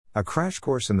A crash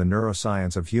course in the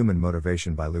neuroscience of human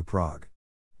motivation by lukeprog.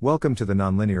 Welcome to the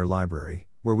Nonlinear Library,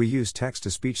 where we use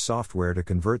text-to-speech software to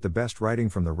convert the best writing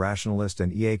from the Rationalist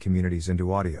and EA communities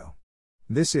into audio.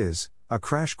 This is a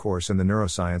crash course in the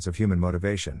neuroscience of human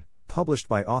motivation, published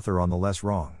by author on the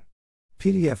LessWrong.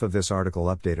 PDF of this article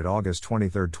updated August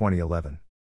 23, 2011.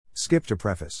 Skip to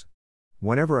preface.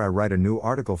 Whenever I write a new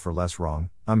article for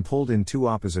LessWrong, I'm pulled in two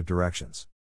opposite directions.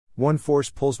 One force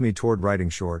pulls me toward writing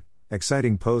short,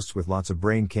 exciting posts with lots of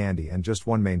brain candy and just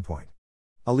one main point.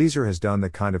 Eliezer has done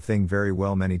that kind of thing very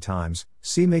well many times.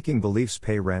 See Making Beliefs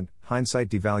Pay Rent, Hindsight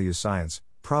Devalues Science,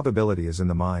 Probability is in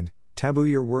the Mind, Taboo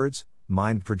Your Words,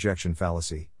 Mind Projection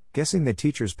Fallacy, Guessing the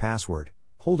Teacher's Password,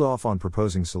 Hold Off on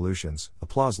Proposing Solutions,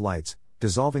 Applause Lights,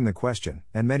 Dissolving the Question,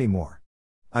 and many more.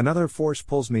 Another force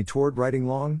pulls me toward writing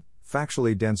long,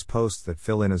 factually dense posts that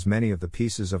fill in as many of the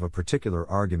pieces of a particular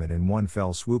argument in one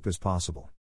fell swoop as possible.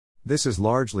 This is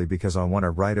largely because I want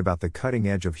to write about the cutting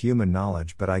edge of human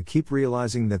knowledge, but I keep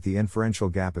realizing that the inferential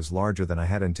gap is larger than I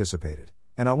had anticipated,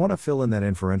 and I want to fill in that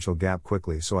inferential gap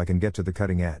quickly so I can get to the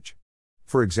cutting edge.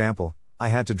 For example, I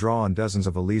had to draw on dozens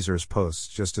of Eliezer's posts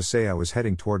just to say I was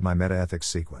heading toward my metaethics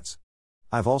sequence.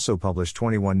 I've also published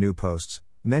 21 new posts,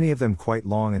 many of them quite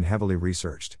long and heavily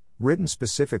researched, written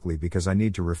specifically because I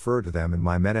need to refer to them in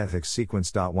my metaethics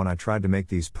sequence.One. I tried to make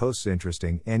these posts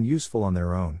interesting and useful on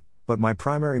their own, but my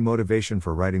primary motivation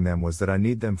for writing them was that I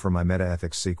need them for my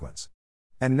metaethics sequence.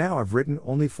 And now I've written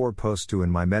only 4 posts to in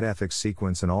my metaethics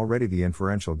sequence, and already the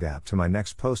inferential gap to my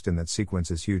next post in that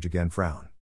sequence is huge again. Frown.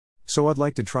 So I'd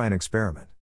like to try an experiment.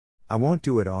 I won't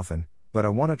do it often, but I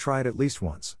want to try it at least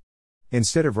once.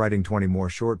 Instead of writing 20 more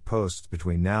short posts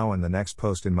between now and the next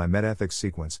post in my metaethics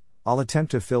sequence, I'll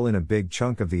attempt to fill in a big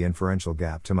chunk of the inferential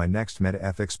gap to my next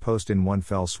metaethics post in one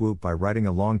fell swoop by writing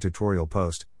a long tutorial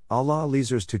post, a la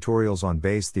Eliezer's tutorials on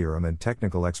Bayes Theorem and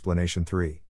Technical Explanation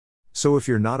 3. So if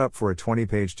you're not up for a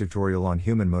 20-page tutorial on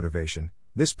human motivation,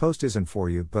 this post isn't for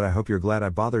you, but I hope you're glad I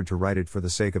bothered to write it for the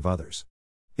sake of others.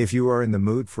 If you are in the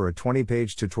mood for a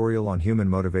 20-page tutorial on human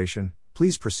motivation,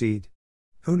 please proceed.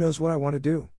 Who knows what I want to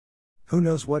do? Who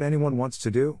knows what anyone wants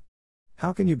to do?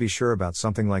 How can you be sure about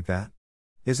something like that?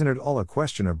 Isn't it all a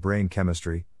question of brain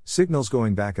chemistry, signals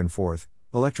going back and forth,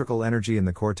 electrical energy in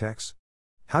the cortex?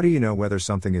 How do you know whether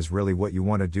something is really what you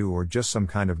want to do or just some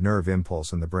kind of nerve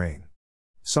impulse in the brain?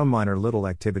 Some minor little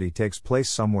activity takes place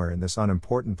somewhere in this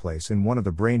unimportant place in one of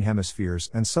the brain hemispheres,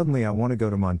 and suddenly I want to go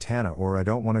to Montana or I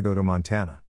don't want to go to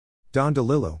Montana. Don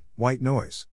DeLillo, White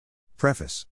Noise.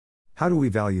 Preface. How do we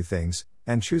value things,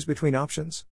 and choose between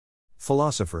options?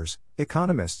 Philosophers,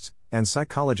 economists, and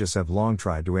psychologists have long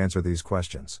tried to answer these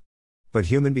questions. But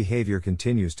human behavior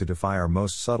continues to defy our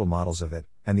most subtle models of it,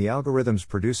 and the algorithms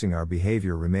producing our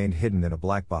behavior remain hidden in a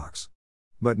black box.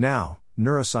 But now,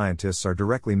 neuroscientists are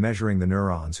directly measuring the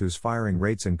neurons whose firing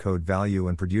rates encode value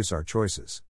and produce our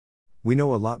choices. We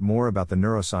know a lot more about the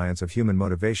neuroscience of human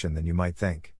motivation than you might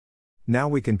think. Now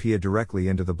we can peer directly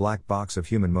into the black box of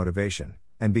human motivation,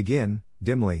 and begin,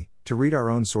 dimly, to read our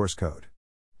own source code.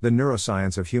 The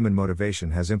neuroscience of human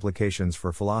motivation has implications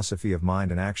for philosophy of mind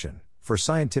and action, for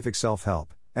scientific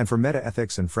self-help, and for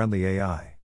metaethics and friendly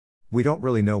AI. We don't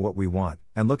really know what we want,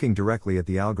 and looking directly at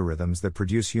the algorithms that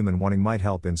produce human wanting might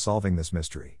help in solving this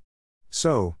mystery.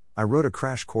 So, I wrote a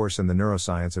crash course in the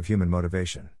neuroscience of human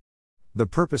motivation. The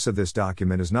purpose of this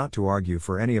document is not to argue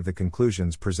for any of the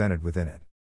conclusions presented within it.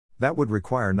 That would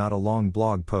require not a long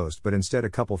blog post but instead a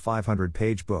couple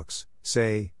 500-page books,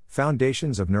 say,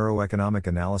 Foundations of Neuroeconomic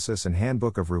Analysis and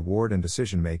Handbook of Reward and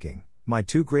Decision Making, my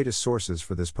 2 greatest sources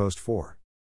for this post 4.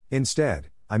 Instead,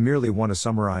 I merely want to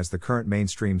summarize the current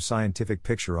mainstream scientific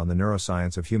picture on the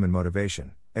neuroscience of human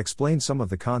motivation, explain some of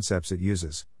the concepts it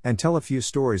uses, and tell a few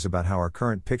stories about how our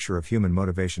current picture of human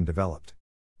motivation developed.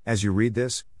 As you read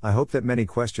this, I hope that many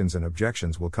questions and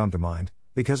objections will come to mind,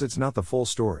 because it's not the full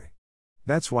story.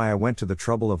 That's why I went to the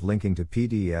trouble of linking to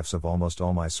PDFs of almost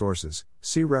all my sources,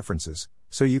 see references,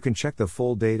 so you can check the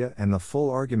full data and the full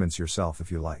arguments yourself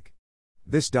if you like.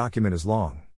 This document is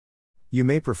long. You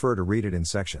may prefer to read it in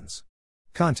sections.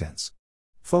 Contents.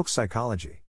 Folk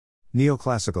psychology.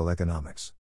 Neoclassical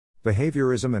economics.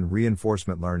 Behaviorism and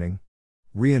reinforcement learning.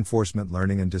 Reinforcement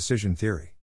learning and decision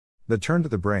theory. The turn to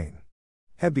the brain.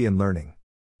 Hebbian learning.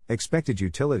 Expected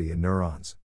utility in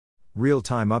neurons.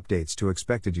 Real-time updates to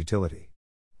expected utility.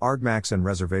 Argmax and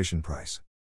reservation price.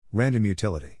 Random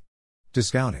utility.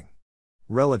 Discounting.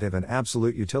 Relative and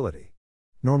absolute utility.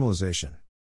 Normalization.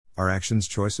 Are actions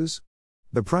choices?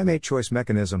 The primate choice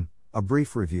mechanism, a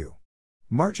brief review.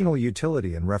 Marginal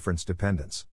utility and reference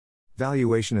dependence.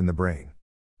 Valuation in the brain.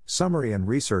 Summary and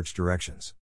research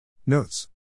directions. Notes.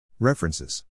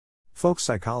 References. Folk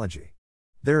psychology.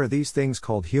 There are these things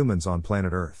called humans on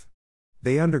planet Earth.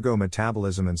 They undergo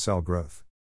metabolism and cell growth.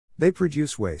 They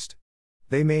produce waste.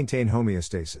 They maintain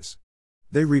homeostasis.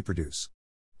 They reproduce.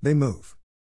 They move.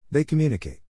 They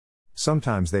communicate.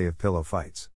 Sometimes they have pillow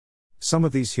fights. Some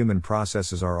of these human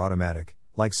processes are automatic,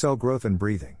 like cell growth and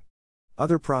breathing.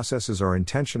 Other processes are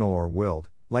intentional or willed,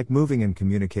 like moving and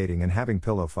communicating and having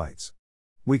pillow fights.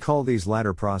 We call these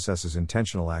latter processes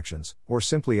intentional actions, or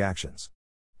simply actions.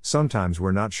 Sometimes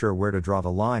we're not sure where to draw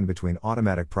the line between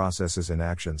automatic processes and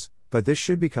actions, but this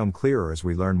should become clearer as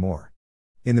we learn more.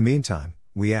 In the meantime,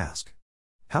 we ask,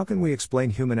 how can we explain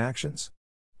human actions?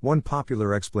 One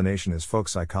popular explanation is folk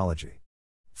psychology.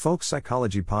 Folk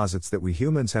psychology posits that we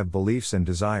humans have beliefs and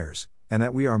desires, and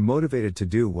that we are motivated to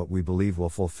do what we believe will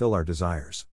fulfill our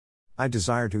desires. I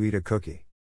desire to eat a cookie.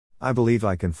 I believe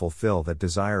I can fulfill that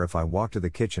desire if I walk to the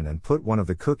kitchen and put one of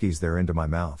the cookies there into my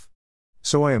mouth.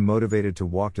 So I am motivated to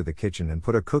walk to the kitchen and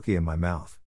put a cookie in my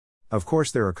mouth. Of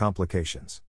course, there are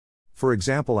complications. For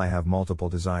example, I have multiple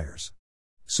desires.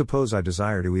 Suppose I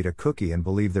desire to eat a cookie and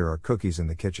believe there are cookies in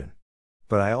the kitchen.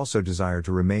 But I also desire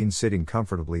to remain sitting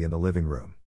comfortably in the living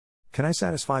room. Can I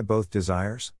satisfy both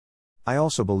desires? I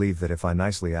also believe that if I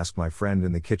nicely ask my friend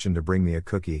in the kitchen to bring me a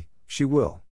cookie, she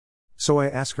will. So I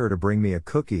ask her to bring me a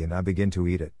cookie and I begin to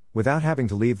eat it, without having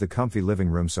to leave the comfy living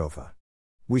room sofa.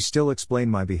 We still explain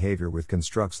my behavior with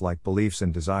constructs like beliefs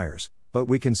and desires, but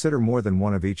we consider more than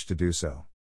one of each to do so.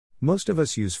 Most of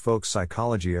us use folk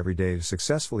psychology every day to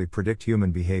successfully predict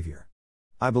human behavior.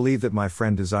 I believe that my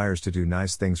friend desires to do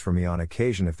nice things for me on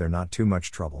occasion if they're not too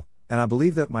much trouble, and I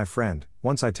believe that my friend,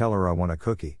 once I tell her I want a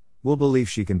cookie, will believe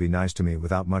she can be nice to me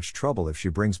without much trouble if she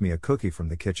brings me a cookie from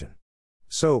the kitchen.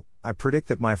 So, I predict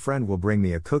that my friend will bring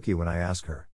me a cookie when I ask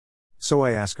her. So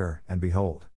I ask her, and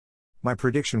behold, my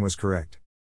prediction was correct.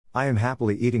 I am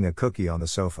happily eating a cookie on the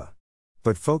sofa.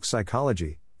 But folk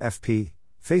psychology, FP,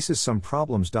 faces some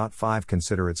problems. 5.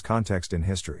 Consider its context in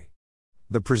history.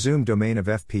 The presumed domain of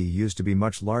FP used to be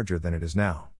much larger than it is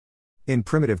now. In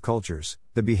primitive cultures,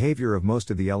 the behavior of most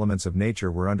of the elements of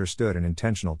nature were understood in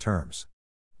intentional terms.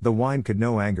 The wine could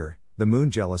know anger, the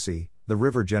moon jealousy, the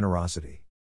river generosity.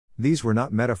 These were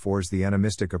not metaphors. The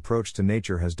animistic approach to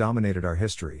nature has dominated our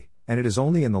history, and it is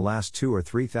only in the last 2,000 or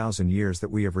 3,000 years that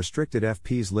we have restricted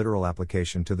FP's literal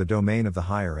application to the domain of the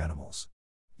higher animals.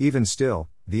 Even still,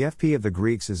 the FP of the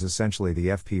Greeks is essentially the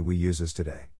FP we use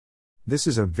today. This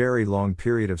is a very long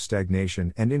period of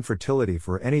stagnation and infertility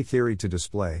for any theory to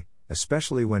display,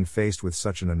 especially when faced with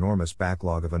such an enormous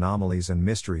backlog of anomalies and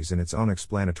mysteries in its own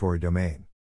explanatory domain.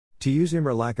 To use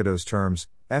Imre Lakatos' terms,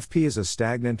 FP is a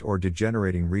stagnant or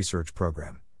degenerating research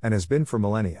program, and has been for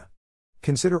millennia.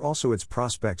 Consider also its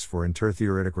prospects for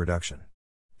intertheoretic reduction.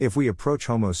 If we approach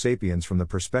Homo sapiens from the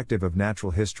perspective of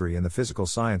natural history and the physical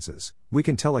sciences, we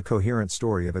can tell a coherent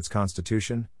story of its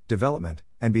constitution, development,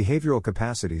 and behavioral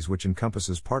capacities, which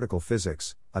encompasses particle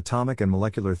physics, atomic and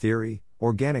molecular theory,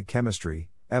 organic chemistry,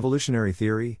 evolutionary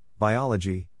theory,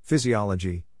 biology,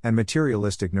 physiology, and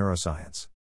materialistic neuroscience.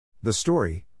 The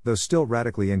story, though still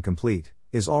radically incomplete,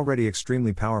 is already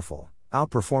extremely powerful,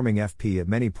 outperforming FP at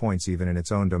many points even in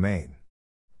its own domain.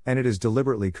 And it is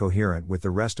deliberately coherent with the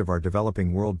rest of our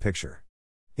developing world picture.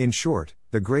 In short,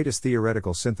 the greatest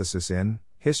theoretical synthesis in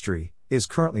history is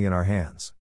currently in our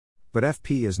hands. But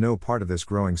FP is no part of this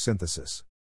growing synthesis.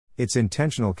 Its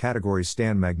intentional categories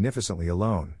stand magnificently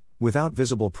alone, without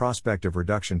visible prospect of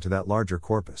reduction to that larger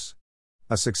corpus.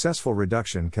 A successful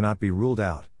reduction cannot be ruled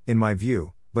out, in my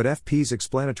view, but FP's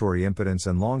explanatory impotence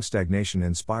and long stagnation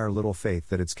inspire little faith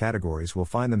that its categories will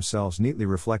find themselves neatly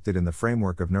reflected in the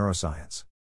framework of neuroscience.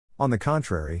 On the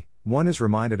contrary, one is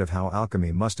reminded of how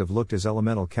alchemy must have looked as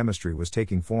elemental chemistry was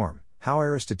taking form, how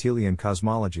Aristotelian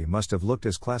cosmology must have looked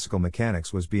as classical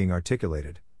mechanics was being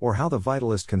articulated, or how the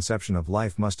vitalist conception of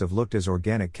life must have looked as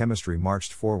organic chemistry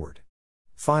marched forward.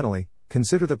 Finally,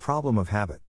 consider the problem of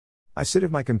habit. I sit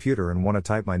at my computer and want to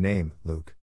type my name,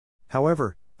 Luke.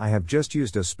 However, I have just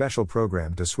used a special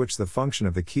program to switch the function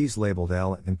of the keys labeled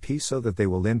L and P so that they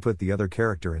will input the other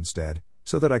character instead,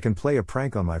 so that I can play a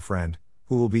prank on my friend,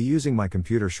 who will be using my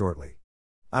computer shortly.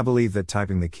 I believe that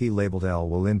typing the key labeled L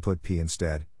will input P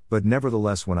instead, but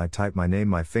nevertheless when I type my name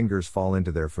my fingers fall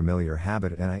into their familiar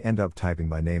habit and I end up typing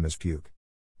my name as puke.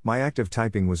 My act of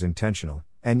typing was intentional,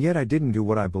 and yet I didn't do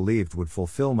what I believed would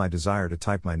fulfill my desire to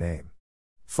type my name.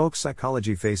 Folk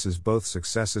psychology faces both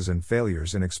successes and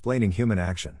failures in explaining human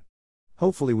action.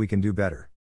 Hopefully we can do better.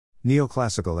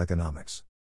 Neoclassical economics.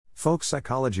 Folk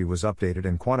psychology was updated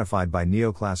and quantified by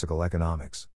neoclassical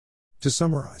economics. To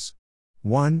summarize.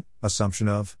 1. Assumption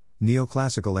of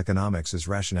neoclassical economics is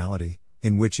rationality,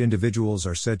 in which individuals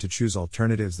are said to choose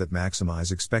alternatives that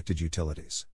maximize expected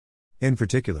utilities. In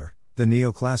particular, the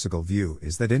neoclassical view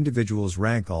is that individuals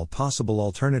rank all possible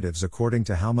alternatives according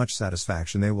to how much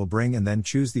satisfaction they will bring and then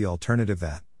choose the alternative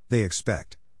that, they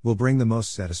expect, will bring the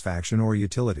most satisfaction or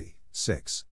utility.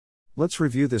 6. Let's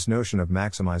review this notion of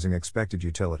maximizing expected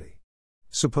utility.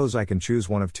 Suppose I can choose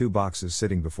one of two boxes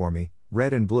sitting before me,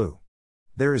 red and blue.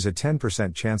 There is a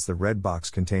 10% chance the red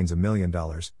box contains $1 million,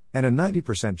 and a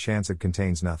 90% chance it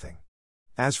contains nothing.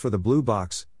 As for the blue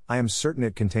box, I am certain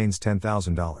it contains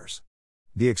 $10,000.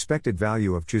 The expected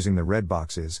value of choosing the red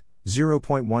box is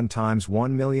 0.1 times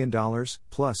 $1 million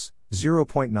plus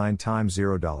 0.9 times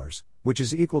 $0, which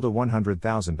is equal to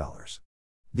 $100,000.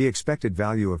 The expected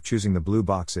value of choosing the blue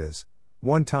box is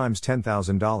 1 times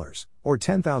 $10,000, or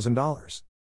 $10,000.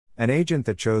 An agent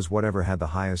that chose whatever had the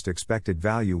highest expected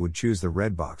value would choose the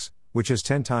red box, which has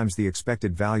 10 times the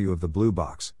expected value of the blue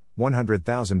box,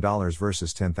 $100,000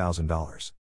 versus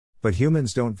 $10,000. But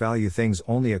humans don't value things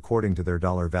only according to their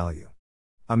dollar value.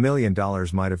 $1 million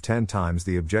might have 10 times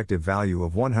the objective value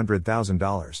of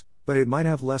 $100,000, but it might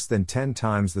have less than 10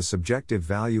 times the subjective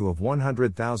value of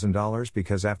 $100,000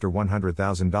 because after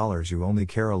 $100,000 you only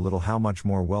care a little how much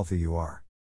more wealthy you are.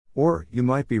 Or, you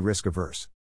might be risk averse.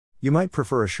 You might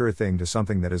prefer a sure thing to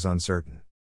something that is uncertain.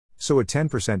 So a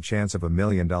 10% chance of $1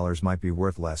 million might be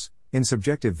worth less, in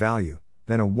subjective value,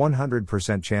 than a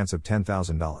 100% chance of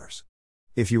 $10,000.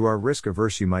 If you are risk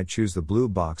averse, you might choose the blue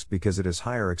box because it has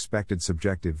higher expected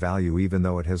subjective value even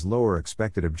though it has lower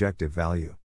expected objective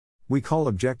value. We call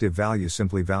objective value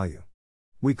simply value.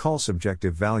 We call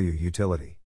subjective value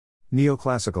utility.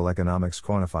 Neoclassical economics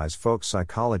quantifies folk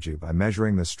psychology by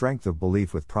measuring the strength of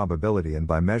belief with probability and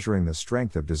by measuring the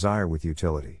strength of desire with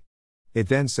utility. It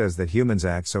then says that humans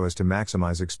act so as to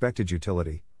maximize expected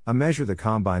utility, a measure that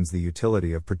combines the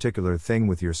utility of particular thing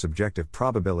with your subjective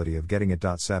probability of getting it.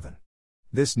 7.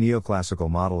 This neoclassical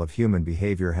model of human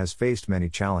behavior has faced many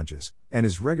challenges, and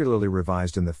is regularly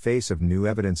revised in the face of new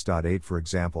evidence. 8 For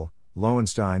example,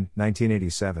 Lowenstein,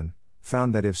 1987,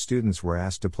 found that if students were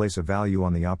asked to place a value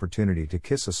on the opportunity to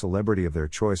kiss a celebrity of their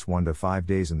choice 1 to 5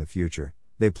 days in the future,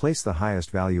 they placed the highest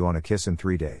value on a kiss in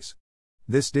 3 days.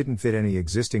 This didn't fit any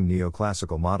existing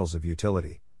neoclassical models of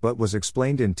utility, but was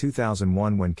explained in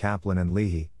 2001 when Kaplan and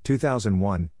Leahy,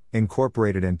 2001,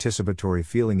 incorporated anticipatory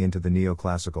feeling into the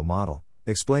neoclassical model,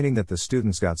 explaining that the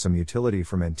students got some utility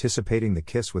from anticipating the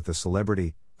kiss with the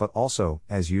celebrity, but also,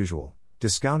 as usual,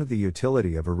 discounted the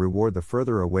utility of a reward the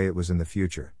further away it was in the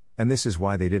future, and this is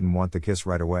why they didn't want the kiss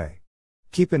right away.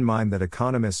 Keep in mind that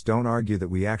economists don't argue that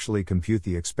we actually compute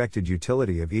the expected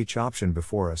utility of each option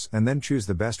before us and then choose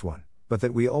the best one, but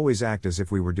that we always act as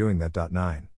if we were doing that.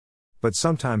 9. But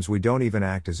sometimes we don't even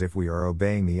act as if we are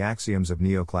obeying the axioms of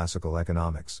neoclassical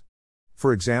economics.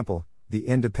 For example, the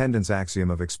independence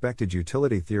axiom of expected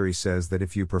utility theory says that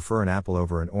if you prefer an apple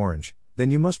over an orange,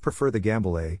 then you must prefer the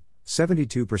gamble A,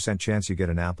 72% chance you get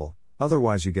an apple,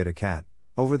 otherwise you get a cat,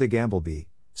 over the gamble B,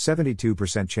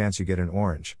 72% chance you get an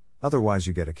orange, otherwise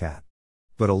you get a cat.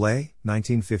 But Allais,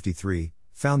 1953,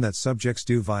 found that subjects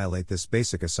do violate this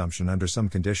basic assumption under some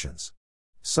conditions.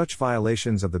 Such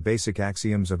violations of the basic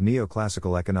axioms of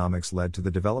neoclassical economics led to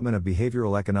the development of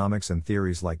behavioral economics and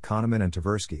theories like Kahneman and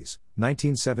Tversky's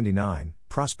 1979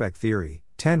 prospect theory,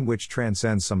 10, which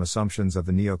transcends some assumptions of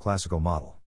the neoclassical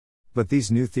model. But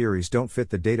these new theories don't fit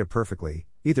the data perfectly,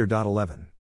 either. 11.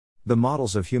 The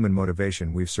models of human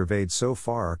motivation we've surveyed so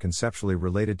far are conceptually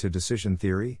related to decision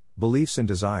theory, beliefs and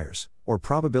desires, or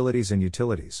probabilities and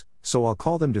utilities, so I'll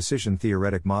call them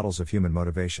decision-theoretic models of human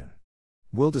motivation.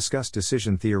 We'll discuss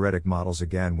decision-theoretic models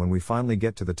again when we finally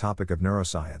get to the topic of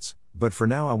neuroscience, but for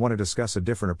now I want to discuss a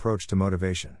different approach to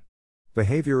motivation.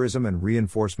 Behaviorism and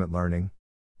reinforcement learning.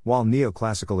 While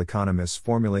neoclassical economists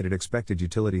formulated expected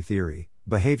utility theory,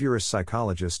 behaviorist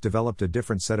psychologists developed a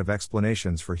different set of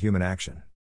explanations for human action.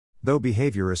 Though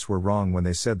behaviorists were wrong when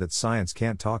they said that science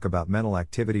can't talk about mental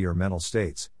activity or mental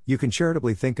states, you can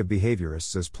charitably think of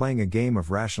behaviorists as playing a game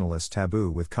of rationalist taboo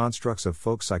with constructs of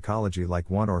folk psychology like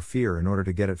want or fear in order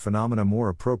to get at phenomena more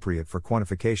appropriate for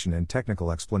quantification and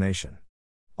technical explanation.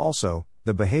 Also,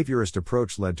 the behaviorist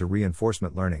approach led to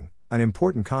reinforcement learning, an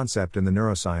important concept in the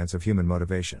neuroscience of human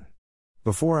motivation.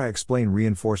 Before I explain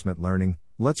reinforcement learning,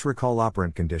 let's recall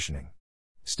operant conditioning.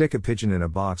 Stick a pigeon in a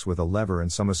box with a lever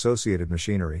and some associated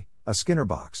machinery, a Skinner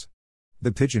box.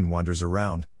 The pigeon wanders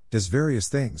around, does various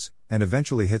things, and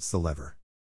eventually hits the lever.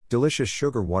 Delicious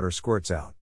sugar water squirts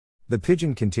out. The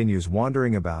pigeon continues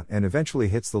wandering about and eventually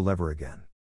hits the lever again.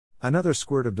 Another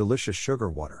squirt of delicious sugar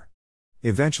water.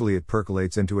 Eventually it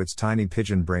percolates into its tiny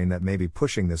pigeon brain that maybe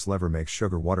pushing this lever makes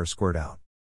sugar water squirt out.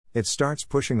 It starts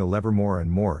pushing the lever more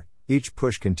and more, each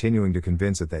push continuing to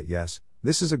convince it that yes,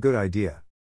 this is a good idea.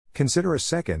 Consider a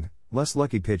second, Less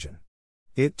lucky pigeon.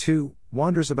 It, too,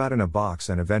 wanders about in a box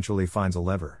and eventually finds a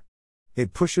lever.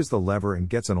 It pushes the lever and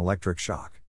gets an electric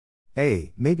shock.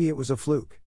 Maybe it was a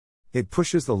fluke. It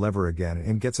pushes the lever again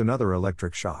and gets another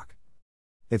electric shock.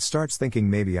 It starts thinking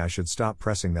maybe I should stop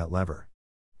pressing that lever.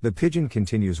 The pigeon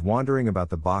continues wandering about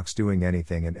the box doing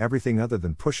anything and everything other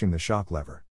than pushing the shock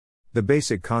lever. The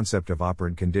basic concept of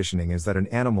operant conditioning is that an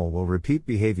animal will repeat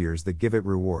behaviors that give it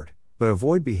reward, but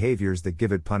avoid behaviors that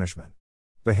give it punishment.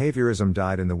 Behaviorism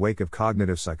died in the wake of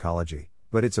cognitive psychology,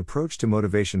 but its approach to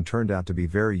motivation turned out to be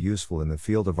very useful in the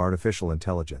field of artificial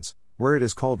intelligence, where it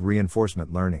is called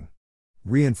reinforcement learning.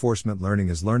 Reinforcement learning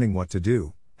is learning what to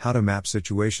do, how to map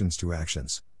situations to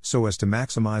actions, so as to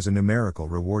maximize a numerical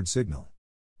reward signal.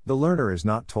 The learner is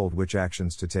not told which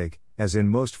actions to take, as in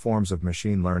most forms of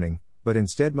machine learning, but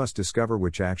instead must discover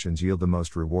which actions yield the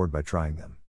most reward by trying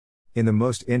them. In the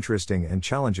most interesting and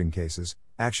challenging cases,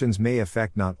 actions may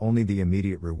affect not only the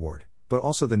immediate reward, but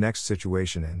also the next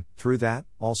situation and, through that,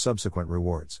 all subsequent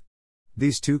rewards.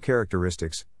 These two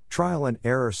characteristics, trial and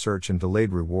error search and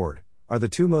delayed reward, are the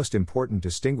two most important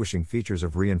distinguishing features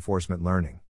of reinforcement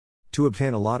learning. To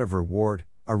obtain a lot of reward,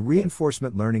 a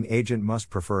reinforcement learning agent must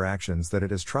prefer actions that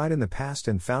it has tried in the past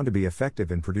and found to be effective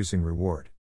in producing reward.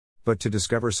 But to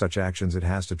discover such actions, it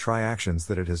has to try actions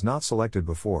that it has not selected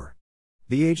before.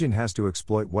 The agent has to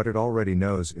exploit what it already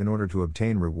knows in order to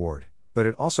obtain reward, but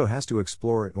it also has to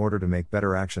explore it in order to make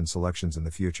better action selections in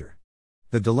the future.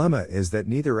 The dilemma is that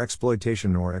neither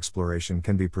exploitation nor exploration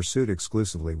can be pursued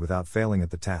exclusively without failing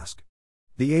at the task.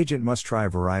 The agent must try a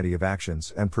variety of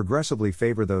actions and progressively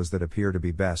favor those that appear to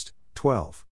be best.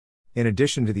 12. In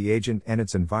addition to the agent and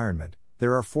its environment,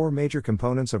 there are four major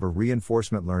components of a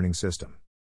reinforcement learning system: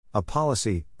 a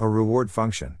policy, a reward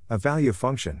function, a value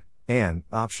function, and,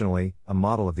 optionally, a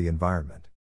model of the environment.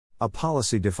 A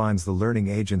policy defines the learning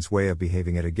agent's way of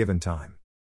behaving at a given time.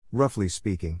 Roughly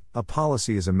speaking, a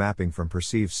policy is a mapping from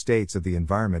perceived states of the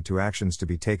environment to actions to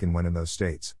be taken when in those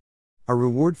states. A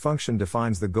reward function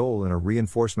defines the goal in a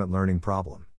reinforcement learning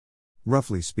problem.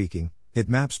 Roughly speaking, it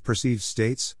maps perceived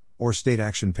states, or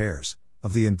state-action pairs,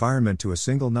 of the environment to a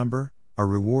single number, a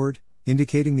reward,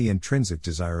 indicating the intrinsic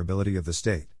desirability of the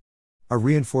state. A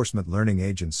reinforcement learning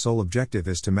agent's sole objective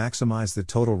is to maximize the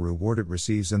total reward it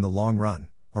receives in the long run.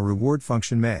 A reward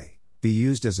function may be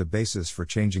used as a basis for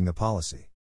changing the policy.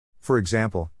 For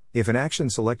example, if an action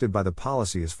selected by the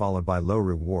policy is followed by low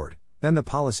reward, then the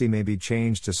policy may be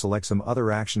changed to select some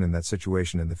other action in that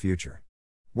situation in the future.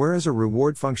 Whereas a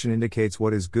reward function indicates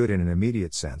what is good in an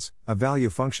immediate sense, a value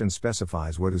function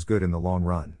specifies what is good in the long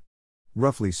run.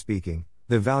 Roughly speaking,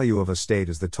 the value of a state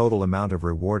is the total amount of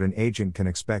reward an agent can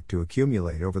expect to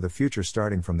accumulate over the future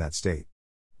starting from that state.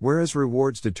 Whereas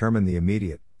rewards determine the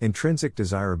immediate, intrinsic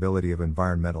desirability of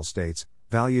environmental states,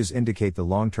 values indicate the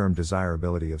long-term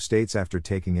desirability of states after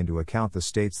taking into account the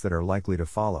states that are likely to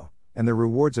follow, and the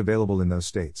rewards available in those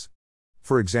states.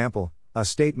 For example, a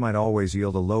state might always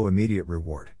yield a low immediate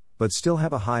reward, but still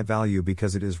have a high value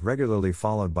because it is regularly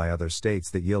followed by other states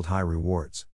that yield high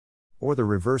rewards. Or the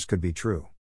reverse could be true.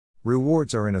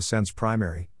 Rewards are in a sense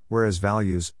primary, whereas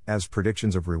values, as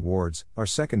predictions of rewards, are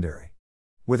secondary.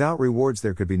 Without rewards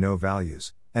there could be no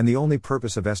values, and the only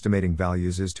purpose of estimating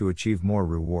values is to achieve more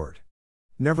reward.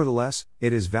 Nevertheless,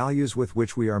 it is values with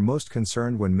which we are most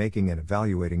concerned when making and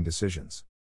evaluating decisions.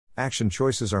 Action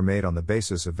choices are made on the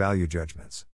basis of value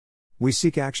judgments. We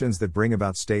seek actions that bring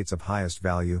about states of highest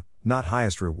value, not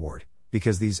highest reward,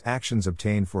 because these actions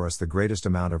obtain for us the greatest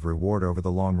amount of reward over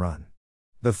the long run.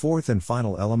 The fourth and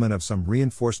final element of some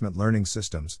reinforcement learning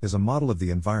systems is a model of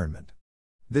the environment.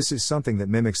 This is something that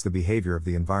mimics the behavior of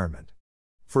the environment.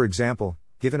 For example,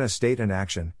 given a state and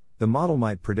action, the model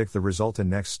might predict the result in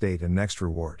next state and next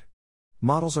reward.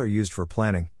 Models are used for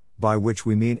planning, by which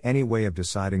we mean any way of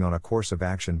deciding on a course of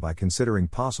action by considering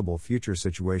possible future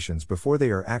situations before they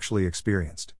are actually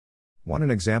experienced. Want an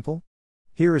example?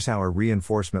 Here is how a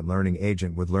reinforcement learning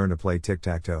agent would learn to play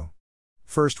tic-tac-toe.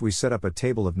 First, we set up a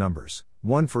table of numbers,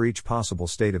 one for each possible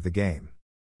state of the game.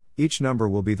 Each number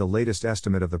will be the latest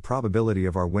estimate of the probability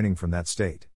of our winning from that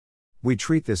state. We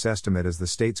treat this estimate as the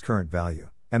state's current value,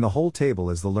 and the whole table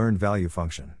is the learned value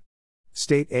function.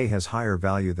 State A has higher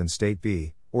value than state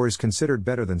B, or is considered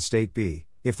better than state B,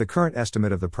 if the current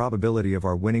estimate of the probability of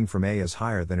our winning from A is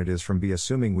higher than it is from B,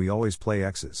 assuming we always play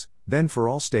X's, then for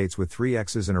all states with 3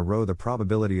 X's in a row the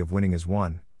probability of winning is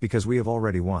 1, because we have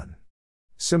already won.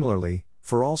 Similarly,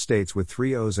 for all states with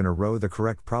 3 O's in a row the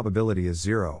correct probability is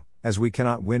 0, as we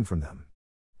cannot win from them.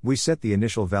 We set the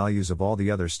initial values of all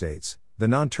the other states, the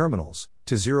non-terminals,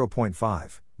 to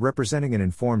 0.5, representing an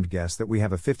informed guess that we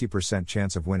have a 50%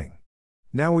 chance of winning.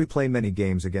 Now we play many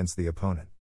games against the opponent.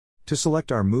 To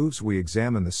select our moves, we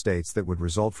examine the states that would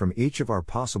result from each of our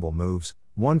possible moves,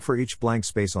 one for each blank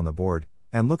space on the board,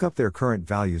 and look up their current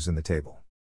values in the table.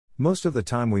 Most of the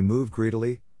time we move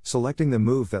greedily, selecting the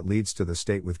move that leads to the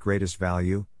state with greatest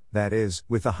value, that is,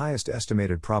 with the highest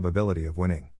estimated probability of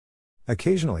winning.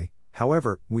 Occasionally,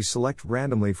 however, we select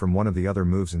randomly from one of the other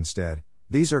moves instead.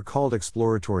 These are called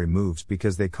exploratory moves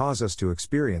because they cause us to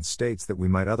experience states that we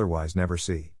might otherwise never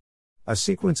see. A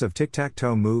sequence of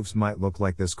tic-tac-toe moves might look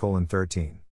like this: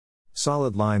 13.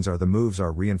 Solid lines are the moves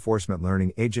our reinforcement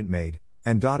learning agent made,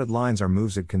 and dotted lines are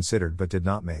moves it considered but did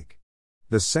not make.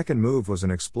 The second move was an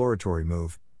exploratory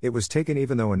move. It was taken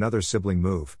even though another sibling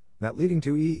move, that leading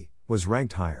to E, was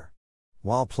ranked higher.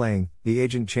 While playing, the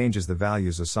agent changes the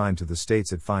values assigned to the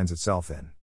states it finds itself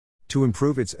in. To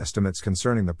improve its estimates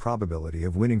concerning the probability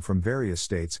of winning from various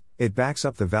states, it backs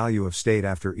up the value of state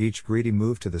after each greedy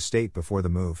move to the state before the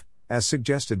move, as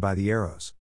suggested by the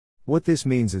arrows. What this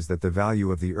means is that the value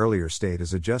of the earlier state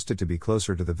is adjusted to be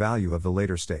closer to the value of the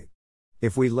later state.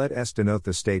 If we let S denote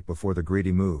the state before the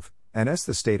greedy move, and S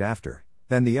the state after,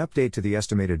 then the update to the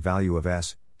estimated value of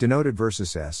S, denoted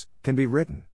versus S, can be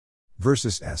written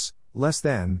versus S, less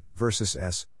than, versus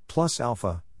S, plus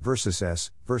alpha, versus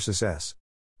S, versus S.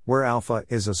 Where alpha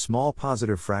is a small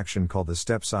positive fraction called the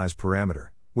step size parameter,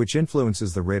 which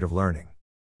influences the rate of learning.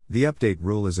 The update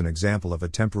rule is an example of a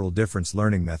temporal difference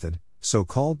learning method, so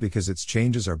called because its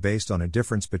changes are based on a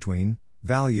difference between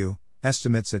value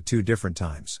estimates at two different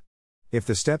times. If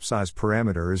the step size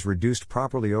parameter is reduced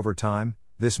properly over time,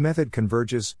 this method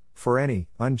converges, for any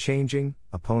unchanging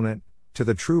opponent, to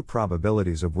the true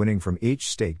probabilities of winning from each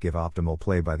state give optimal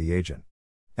play by the agent.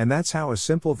 And that's how a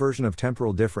simple version of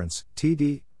temporal difference,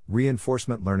 TD,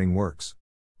 reinforcement learning works.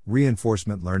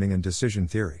 Reinforcement learning and decision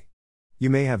theory. You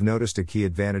may have noticed a key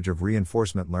advantage of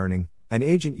reinforcement learning: an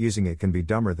agent using it can be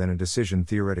dumber than a decision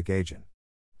theoretic agent.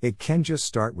 It can just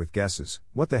start with guesses,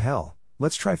 what the hell,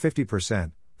 let's try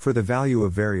 50%, for the value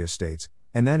of various states,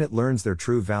 and then it learns their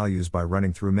true values by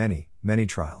running through many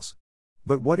trials.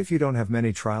 But what if you don't have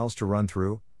many trials to run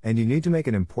through, and you need to make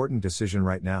an important decision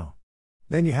right now?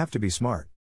 Then you have to be smart.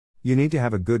 You need to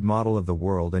have a good model of the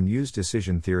world and use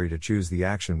decision theory to choose the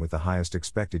action with the highest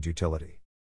expected utility.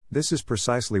 This is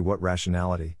precisely what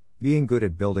rationality, being good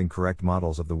at building correct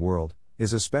models of the world,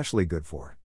 is especially good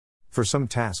for. For some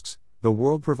tasks, the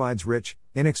world provides rich,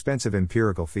 inexpensive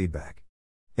empirical feedback.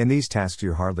 In these tasks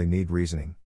you hardly need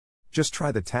reasoning. Just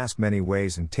try the task many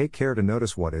ways and take care to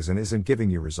notice what is and isn't giving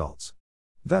you results.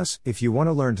 Thus, if you want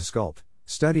to learn to sculpt,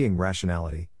 studying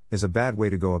rationality is a bad way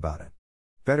to go about it.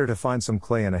 Better to find some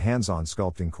clay and a hands-on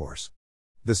sculpting course.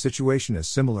 The situation is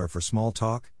similar for small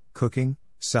talk, cooking,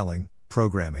 selling,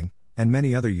 programming, and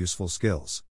many other useful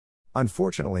skills.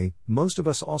 Unfortunately, most of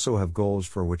us also have goals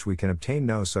for which we can obtain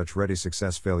no such ready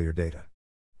success-failure data.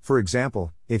 For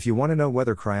example, if you want to know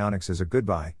whether cryonics is a good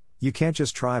buy, you can't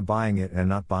just try buying it and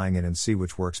not buying it and see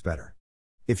which works better.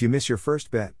 If you miss your first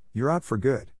bet, you're out for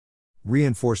good.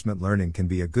 Reinforcement learning can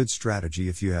be a good strategy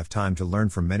if you have time to learn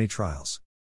from many trials.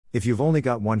 If you've only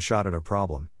got one shot at a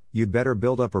problem, you'd better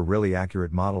build up a really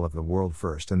accurate model of the world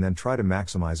first and then try to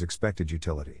maximize expected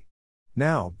utility.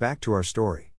 Now, back to our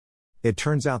story. It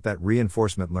turns out that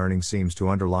reinforcement learning seems to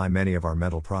underlie many of our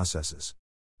mental processes.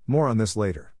 More on this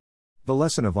later. The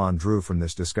lesson Yvonne drew from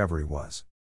this discovery was: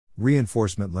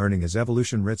 reinforcement learning is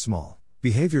evolution writ small.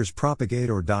 Behaviors propagate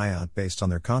or die out based on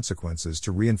their consequences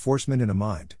to reinforcement in a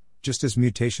mind, just as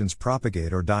mutations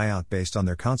propagate or die out based on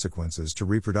their consequences to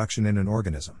reproduction in an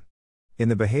organism. In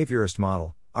the behaviorist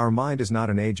model, our mind is not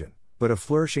an agent, but a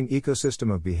flourishing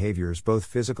ecosystem of behaviors, both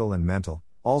physical and mental,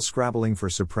 all scrabbling for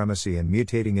supremacy and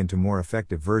mutating into more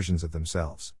effective versions of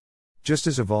themselves. Just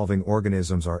as evolving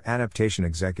organisms are adaptation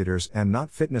executors and not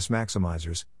fitness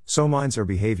maximizers, so minds are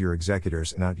behavior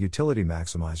executors and not utility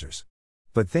maximizers.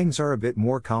 But things are a bit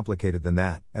more complicated than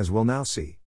that, as we'll now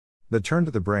see. The turn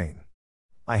to the brain.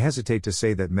 I hesitate to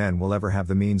say that men will ever have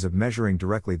the means of measuring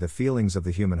directly the feelings of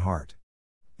the human heart.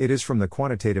 It is from the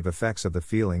quantitative effects of the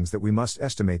feelings that we must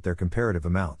estimate their comparative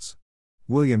amounts.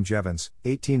 William Jevons,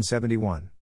 1871.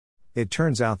 It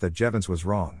turns out that Jevons was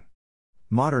wrong.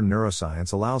 Modern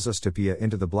neuroscience allows us to peer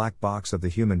into the black box of the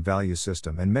human value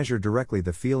system and measure directly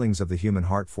the feelings of the human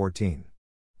heart. 14.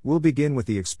 We'll begin with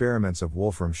the experiments of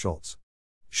Wolfram Schultz.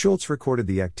 Schultz recorded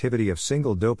the activity of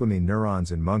single dopamine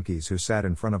neurons in monkeys who sat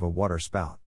in front of a water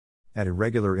spout. At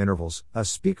irregular intervals, a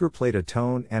speaker played a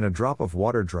tone and a drop of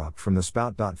water dropped from the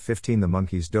spout. 15. The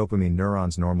monkey's dopamine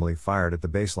neurons normally fired at the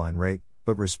baseline rate,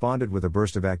 but responded with a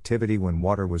burst of activity when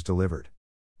water was delivered.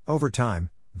 Over time,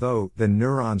 though, the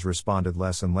neurons responded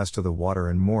less and less to the water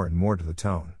and more to the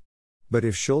tone. But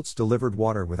if Schultz delivered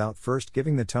water without first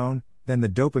giving the tone, then the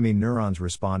dopamine neurons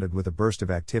responded with a burst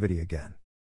of activity again.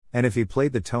 And if he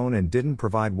played the tone and didn't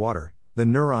provide water, the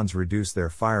neurons reduced their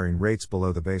firing rates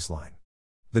below the baseline.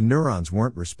 The neurons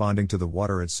weren't responding to the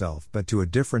water itself but to a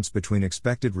difference between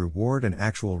expected reward and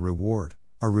actual reward,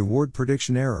 a reward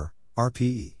prediction error,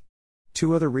 RPE.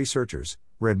 Two other researchers,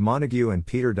 Red Montague and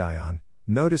Peter Dion,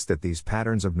 noticed that these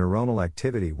patterns of neuronal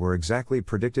activity were exactly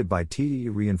predicted by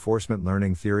TDE reinforcement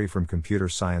learning theory from computer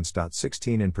science.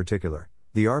 16 in particular,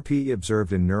 the RPE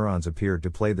observed in neurons appeared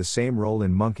to play the same role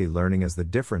in monkey learning as the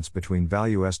difference between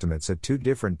value estimates at two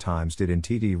different times did in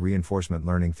TDE reinforcement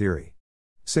learning theory.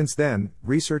 Since then,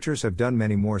 researchers have done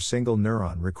many more single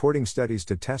neuron recording studies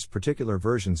to test particular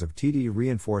versions of TDE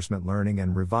reinforcement learning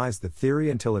and revise the theory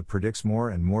until it predicts more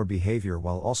and more behavior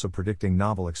while also predicting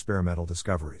novel experimental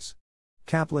discoveries.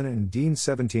 Kaplan and Dean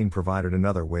 17 provided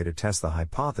another way to test the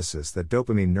hypothesis that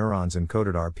dopamine neurons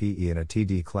encoded RPE in a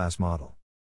TD class model.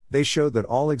 They showed that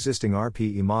all existing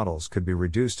RPE models could be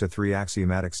reduced to three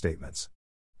axiomatic statements.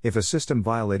 If a system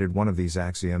violated one of these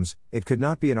axioms, it could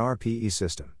not be an RPE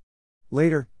system.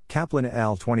 Later, Kaplan et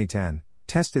al. 2010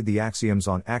 tested the axioms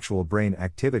on actual brain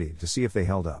activity to see if they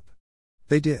held up.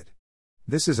 They did.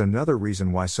 This is another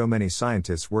reason why so many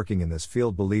scientists working in this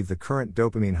field believe the current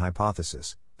dopamine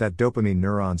hypothesis, that dopamine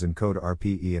neurons encode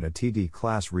RPE in a TD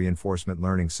class reinforcement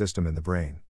learning system in the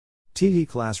brain. TD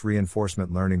class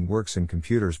reinforcement learning works in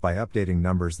computers by updating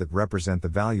numbers that represent the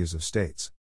values of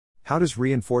states. How does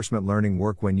reinforcement learning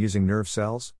work when using nerve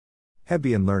cells?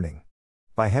 Hebbian learning.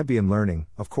 By Hebbian learning,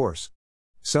 of course.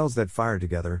 Cells that fire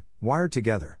together, wired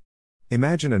together.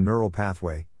 Imagine a neural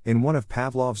pathway, in one of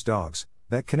Pavlov's dogs,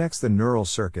 that connects the neural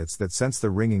circuits that sense the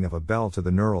ringing of a bell to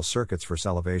the neural circuits for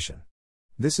salivation.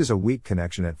 This is a weak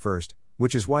connection at first,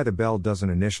 which is why the bell doesn't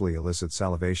initially elicit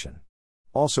salivation.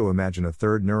 Also imagine a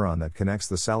third neuron that connects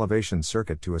the salivation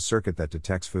circuit to a circuit that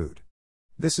detects food.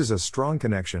 This is a strong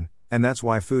connection, and that's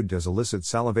why food does elicit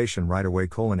salivation right away.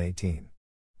 18.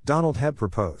 Donald Hebb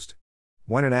proposed.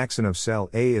 When an axon of cell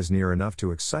A is near enough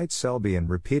to excite cell B and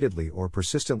repeatedly or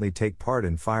persistently take part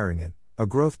in firing it, a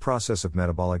growth process of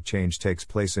metabolic change takes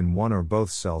place in one or both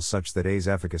cells such that A's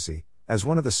efficacy, as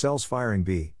one of the cells firing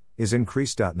B, is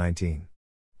increased. 19.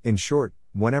 In short,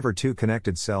 whenever two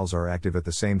connected cells are active at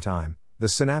the same time, the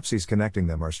synapses connecting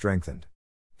them are strengthened.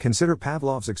 Consider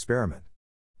Pavlov's experiment.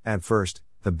 At first,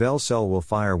 the bell cell will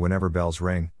fire whenever bells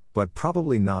ring, but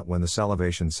probably not when the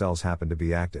salivation cells happen to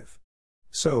be active.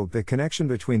 So, the connection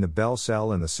between the bell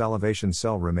cell and the salivation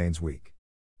cell remains weak.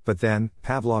 But then,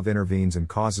 Pavlov intervenes and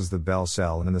causes the bell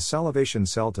cell and the salivation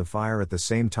cell to fire at the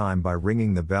same time by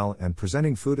ringing the bell and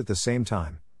presenting food at the same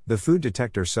time. The food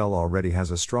detector cell already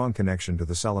has a strong connection to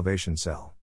the salivation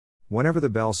cell. Whenever the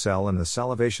bell cell and the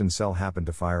salivation cell happen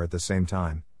to fire at the same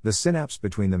time, the synapse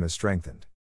between them is strengthened.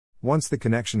 Once the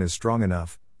connection is strong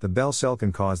enough, the bell cell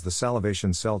can cause the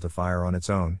salivation cell to fire on its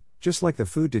own, just like the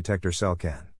food detector cell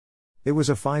can. It was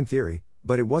a fine theory,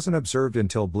 but it wasn't observed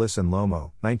until Bliss and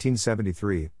Lomo,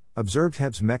 1973, observed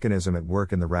Hebb's mechanism at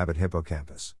work in the rabbit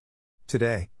hippocampus.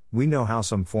 Today, we know how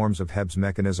some forms of Hebb's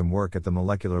mechanism work at the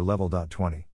molecular level.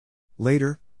 20.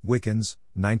 Later, Wickens,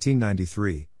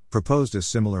 1993, proposed a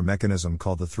similar mechanism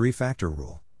called the three-factor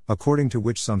rule, according to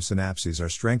which some synapses are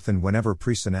strengthened whenever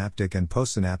presynaptic and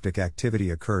postsynaptic activity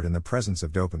occurred in the presence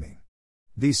of dopamine.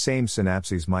 These same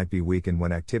synapses might be weakened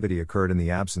when activity occurred in the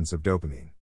absence of dopamine.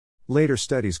 Later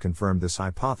studies confirmed this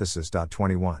hypothesis.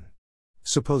 21.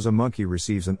 Suppose a monkey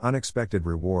receives an unexpected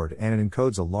reward and it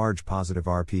encodes a large positive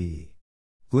RPE.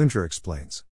 Glimcher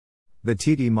explains. The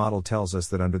TD model tells us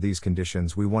that under these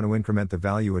conditions we want to increment the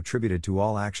value attributed to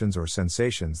all actions or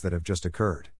sensations that have just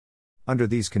occurred. Under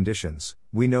these conditions,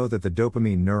 we know that the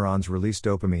dopamine neurons release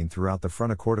dopamine throughout the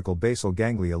frontocortical basal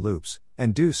ganglia loops,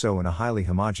 and do so in a highly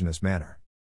homogeneous manner.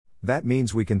 That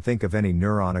means we can think of any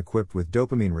neuron equipped with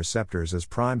dopamine receptors as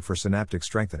primed for synaptic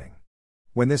strengthening.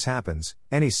 When this happens,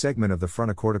 any segment of the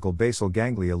frontocortical basal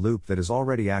ganglia loop that is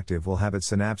already active will have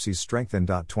its synapses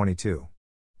strengthened. 22.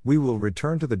 We will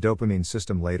return to the dopamine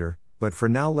system later, but for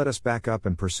now let us back up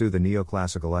and pursue the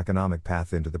neoclassical economic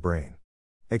path into the brain.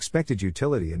 Expected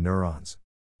utility in neurons.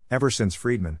 Ever since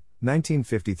Friedman,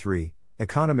 1953,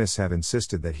 economists have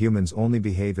insisted that humans only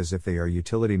behave as if they are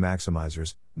utility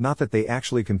maximizers, not that they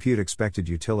actually compute expected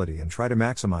utility and try to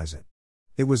maximize it.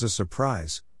 It was a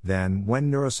surprise, then,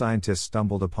 when neuroscientists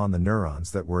stumbled upon the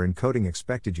neurons that were encoding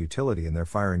expected utility in their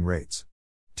firing rates.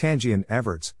 Tangi and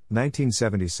Everts,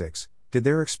 1976, did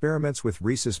their experiments with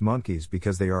rhesus monkeys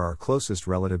because they are our closest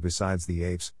relative besides the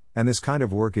apes, and this kind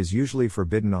of work is usually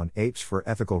forbidden on apes for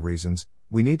ethical reasons.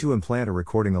 We need to implant a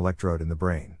recording electrode in the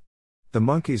brain. The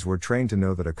monkeys were trained to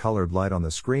know that a colored light on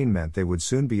the screen meant they would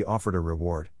soon be offered a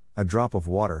reward, a drop of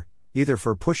water, either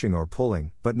for pushing or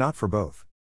pulling, but not for both.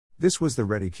 This was the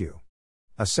ready cue.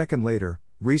 A second later,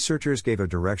 researchers gave a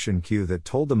direction cue that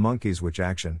told the monkeys which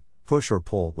action, push or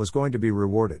pull, was going to be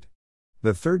rewarded.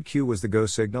 The third cue was the go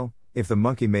signal. If the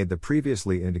monkey made the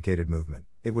previously indicated movement,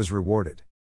 it was rewarded.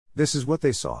 This is what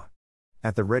they saw.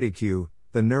 At the ready cue,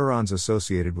 the neurons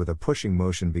associated with a pushing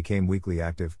motion became weakly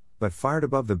active, but fired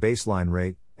above the baseline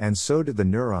rate, and so did the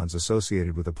neurons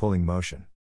associated with a pulling motion.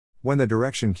 When the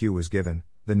direction cue was given,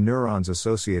 the neurons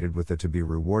associated with the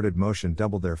to-be-rewarded motion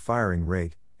doubled their firing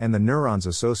rate, and the neurons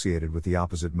associated with the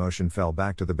opposite motion fell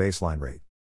back to the baseline rate.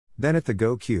 Then at the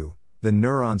go cue, the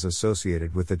neurons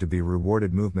associated with the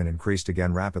to-be-rewarded movement increased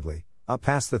again rapidly, up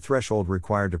past the threshold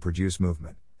required to produce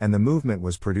movement, and the movement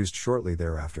was produced shortly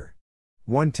thereafter.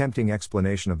 One tempting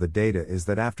explanation of the data is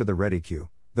that after the ready cue,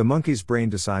 the monkey's brain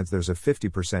decides there's a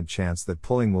 50% chance that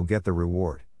pulling will get the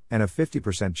reward, and a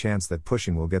 50% chance that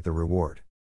pushing will get the reward.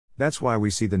 That's why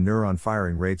we see the neuron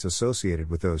firing rates associated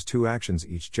with those two actions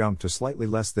each jump to slightly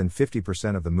less than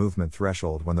 50% of the movement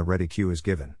threshold when the ready cue is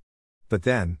given. But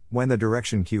then, when the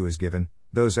direction cue is given,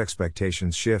 those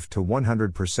expectations shift to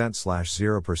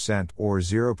 100%/0% or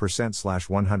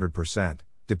 0%/100%,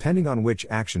 depending on which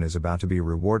action is about to be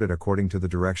rewarded according to the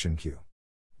direction cue.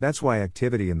 That's why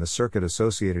activity in the circuit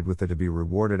associated with the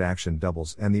to-be-rewarded action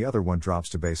doubles and the other one drops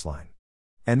to baseline.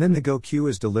 And then the go cue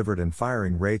is delivered and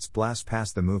firing rates blast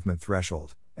past the movement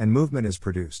threshold, and movement is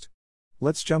produced.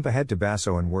 Let's jump ahead to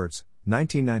Basso and Wirtz,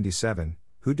 1997,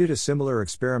 who did a similar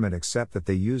experiment except that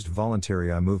they used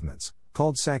voluntary eye movements,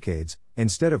 called saccades,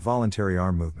 instead of voluntary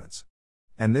arm movements.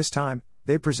 And this time,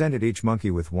 they presented each monkey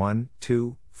with 1,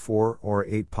 2, 4, or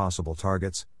 8 possible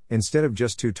targets, instead of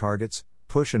just 2 targets,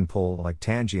 push and pull like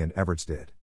Tanji and Everts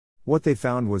did. What they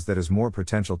found was that as more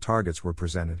potential targets were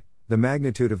presented, the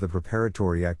magnitude of the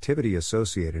preparatory activity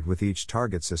associated with each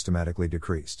target systematically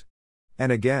decreased.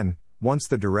 And again, once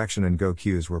the direction and go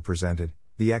cues were presented,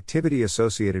 the activity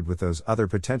associated with those other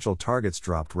potential targets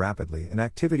dropped rapidly and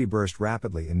activity burst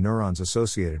rapidly in neurons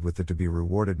associated with the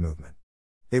to-be-rewarded movement.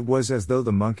 It was as though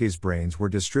the monkeys' brains were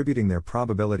distributing their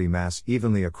probability mass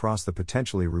evenly across the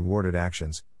potentially rewarded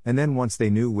actions, and then once they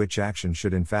knew which action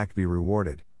should in fact be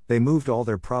rewarded, they moved all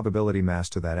their probability mass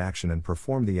to that action and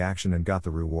performed the action and got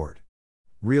the reward.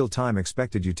 Real-time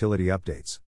expected utility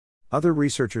updates. Other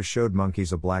researchers showed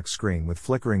monkeys a black screen with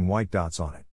flickering white dots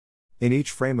on it. In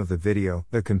each frame of the video,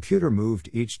 the computer moved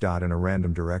each dot in a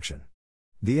random direction.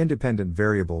 The independent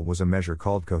variable was a measure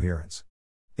called coherence.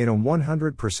 In a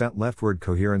 100% leftward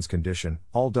coherence condition,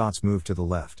 all dots move to the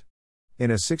left.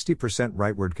 In a 60%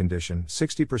 rightward condition,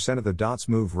 60% of the dots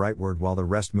move rightward while the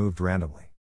rest moved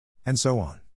randomly. And so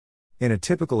on. In a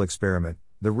typical experiment,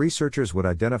 the researchers would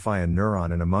identify a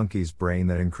neuron in a monkey's brain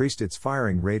that increased its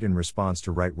firing rate in response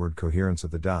to rightward coherence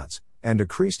of the dots, and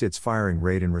decreased its firing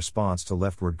rate in response to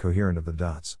leftward coherence of the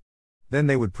dots. Then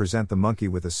they would present the monkey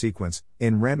with a sequence,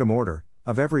 in random order,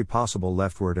 of every possible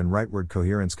leftward and rightward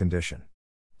coherence condition.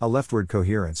 A leftward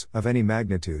coherence, of any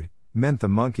magnitude, meant the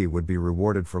monkey would be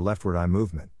rewarded for leftward eye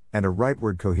movement, and a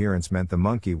rightward coherence meant the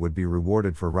monkey would be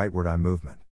rewarded for rightward eye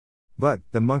movement. But,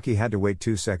 the monkey had to wait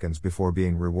 2 seconds before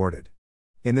being rewarded.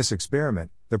 In this experiment,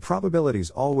 the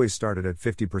probabilities always started at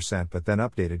 50% but then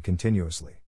updated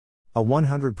continuously. A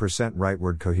 100%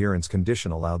 rightward coherence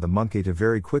condition allowed the monkey to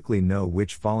very quickly know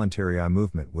which voluntary eye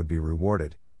movement would be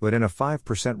rewarded, but in a 5%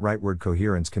 rightward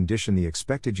coherence condition the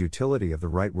expected utility of the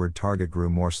rightward target grew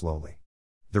more slowly.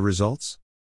 The results?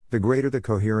 The greater the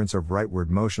coherence of rightward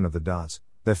motion of the dots,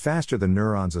 the faster the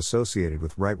neurons associated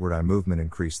with rightward eye movement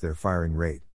increased their firing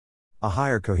rate. A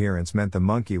higher coherence meant the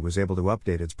monkey was able to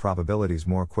update its probabilities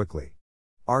more quickly.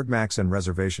 Argmax and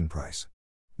reservation price.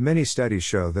 Many studies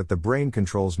show that the brain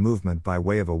controls movement by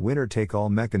way of a winner-take-all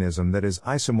mechanism that is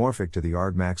isomorphic to the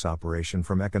argmax operation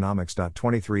from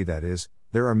economics.23. That is,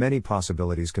 there are many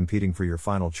possibilities competing for your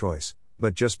final choice,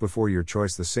 but just before your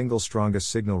choice the single strongest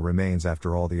signal remains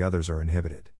after all the others are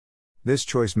inhibited. This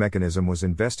choice mechanism was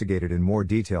investigated in more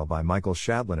detail by Michael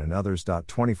Shadlin and others.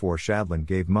 24 Shadlin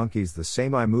gave monkeys the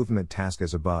same eye movement task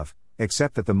as above,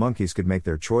 except that the monkeys could make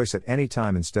their choice at any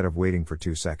time instead of waiting for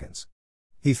 2 seconds.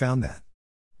 He found that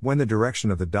when the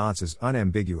direction of the dots is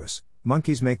unambiguous,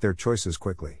 monkeys make their choices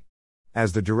quickly.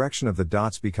 As the direction of the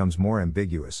dots becomes more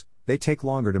ambiguous, they take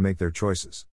longer to make their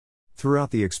choices. Throughout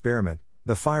the experiment,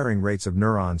 the firing rates of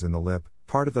neurons in the lip,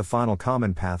 part of the final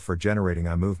common path for generating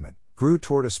eye movement, grew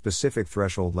toward a specific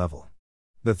threshold level.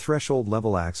 The threshold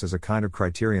level acts as a kind of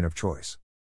criterion of choice.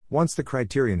 Once the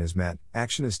criterion is met,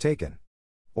 action is taken.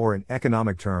 Or in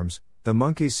economic terms, the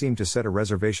monkeys seem to set a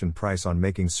reservation price on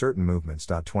making certain movements.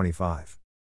 25.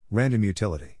 Random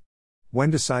utility.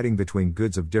 When deciding between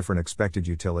goods of different expected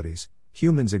utilities,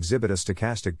 Humans exhibit a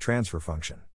stochastic transfer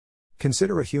function.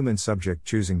 Consider a human subject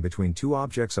choosing between two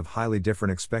objects of highly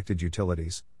different expected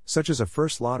utilities, such as a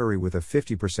first lottery with a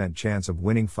 50% chance of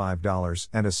winning $5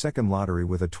 and a second lottery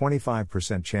with a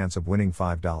 25% chance of winning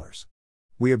 $5.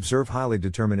 We observe highly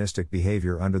deterministic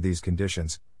behavior under these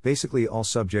conditions. Basically, all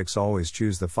subjects always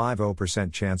choose the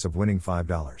 50% chance of winning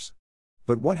 $5.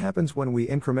 But what happens when we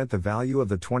increment the value of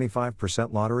the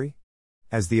 25% lottery?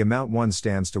 As the amount one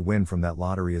stands to win from that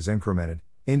lottery is incremented,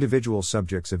 individual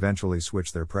subjects eventually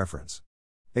switch their preference.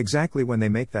 Exactly when they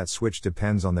make that switch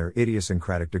depends on their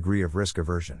idiosyncratic degree of risk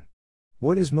aversion.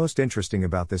 What is most interesting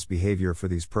about this behavior for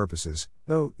these purposes,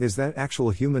 though, is that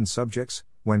actual human subjects,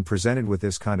 when presented with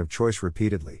this kind of choice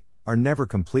repeatedly, are never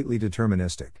completely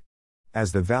deterministic.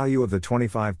 As the value of the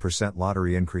 25%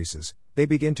 lottery increases, they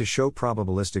begin to show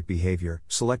probabilistic behavior,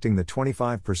 selecting the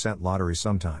 25% lottery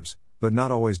sometimes, but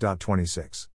not always.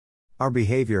 26. Our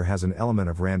behavior has an element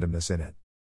of randomness in it.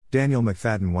 Daniel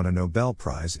McFadden won a Nobel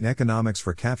Prize in economics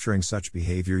for capturing such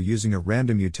behavior using a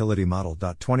random utility model.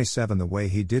 27 The way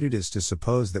he did it is to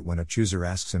suppose that when a chooser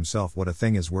asks himself what a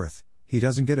thing is worth, he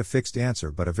doesn't get a fixed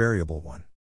answer but a variable one.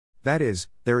 That is,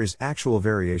 there is actual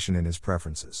variation in his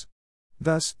preferences.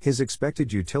 Thus, his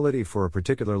expected utility for a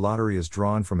particular lottery is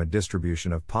drawn from a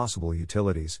distribution of possible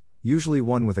utilities, usually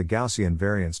one with a Gaussian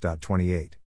variance.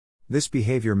 28. This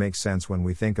behavior makes sense when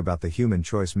we think about the human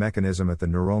choice mechanism at the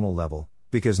neuronal level,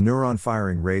 because neuron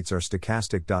firing rates are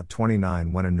stochastic.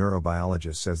 29 When a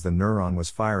neurobiologist says the neuron was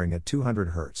firing at 200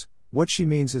 Hz, what she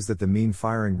means is that the mean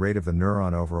firing rate of the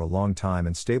neuron over a long time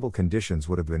in stable conditions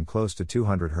would have been close to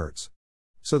 200 Hz.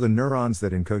 So the neurons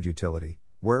that encode utility,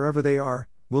 wherever they are,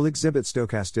 will exhibit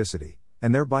stochasticity,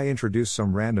 and thereby introduce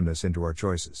some randomness into our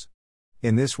choices.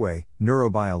 In this way,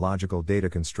 neurobiological data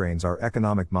constrains our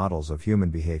economic models of human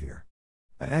behavior.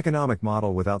 An economic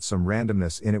model without some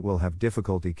randomness in it will have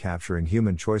difficulty capturing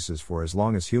human choices for as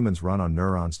long as humans run on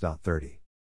neurons. 30.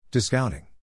 Discounting.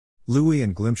 Louis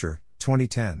and Glimcher,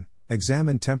 2010,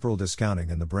 examined temporal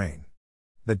discounting in the brain.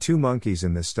 The two monkeys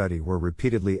in this study were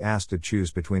repeatedly asked to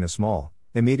choose between a small,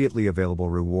 immediately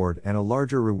available reward and a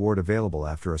larger reward available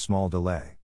after a small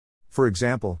delay. For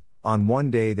example, on one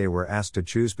day they were asked to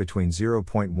choose between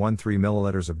 0.13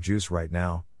 milliliters of juice right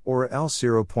now, or else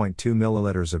 0.2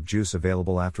 milliliters of juice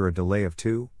available after a delay of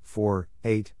 2, 4,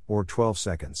 8, or 12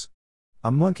 seconds.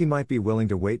 A monkey might be willing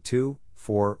to wait 2,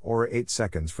 4, or 8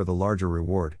 seconds for the larger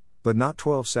reward, but not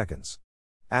 12 seconds.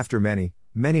 After many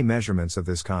measurements of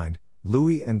this kind,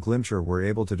 Louis and Glimcher were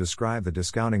able to describe the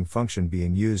discounting function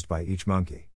being used by each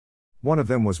monkey. One of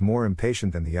them was more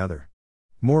impatient than the other.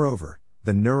 Moreover,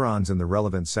 the neurons in the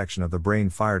relevant section of the brain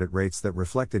fired at rates that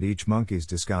reflected each monkey's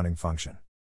discounting function.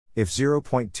 If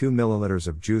 0.2 milliliters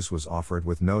of juice was offered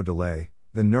with no delay,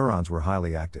 the neurons were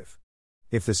highly active.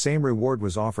 If the same reward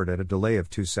was offered at a delay of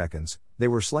 2 seconds, they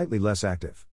were slightly less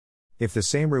active. If the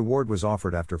same reward was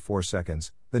offered after 4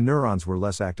 seconds, the neurons were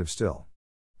less active still.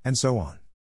 And so on.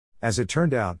 As it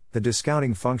turned out, the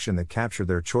discounting function that captured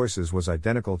their choices was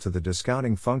identical to the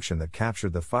discounting function that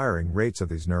captured the firing rates of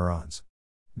these neurons.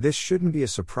 This shouldn't be a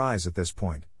surprise at this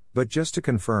point, but just to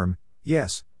confirm,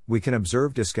 yes, we can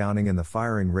observe discounting in the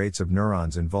firing rates of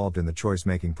neurons involved in the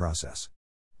choice-making process.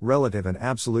 Relative and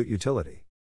absolute utility.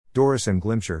 Doris and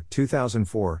Glimcher,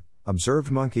 2004,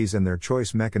 observed monkeys and their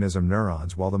choice mechanism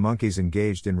neurons while the monkeys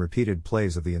engaged in repeated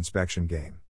plays of the inspection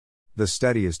game. The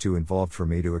study is too involved for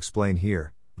me to explain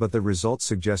here, but the results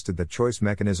suggested that choice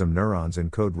mechanism neurons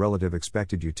encode relative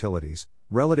expected utilities,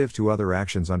 relative to other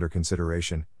actions under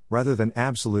consideration, rather than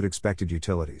absolute expected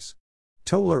utilities.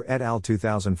 Toller et al.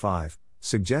 2005,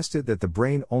 suggested that the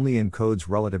brain only encodes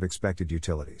relative expected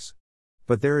utilities.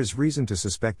 But there is reason to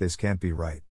suspect this can't be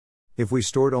right. If we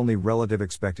stored only relative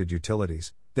expected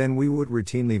utilities, then we would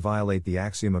routinely violate the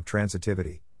axiom of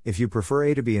transitivity. If you prefer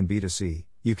A to B and B to C,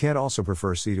 you can't also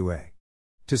prefer C to A.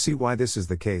 To see why this is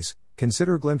the case,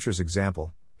 consider Glimcher's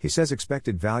example. He says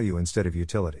expected value instead of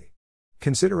utility.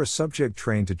 Consider a subject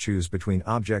trained to choose between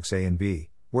objects A and B,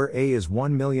 where A is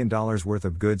 $1 million worth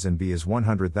of goods and B is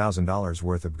 $100,000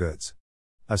 worth of goods.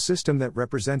 A system that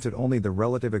represented only the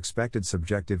relative expected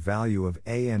subjective value of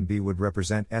A and B would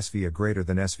represent SV A greater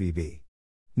than SVB.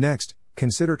 Next,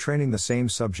 consider training the same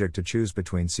subject to choose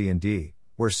between C and D,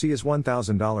 where C is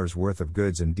 $1,000 worth of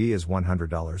goods and D is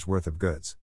 $100 worth of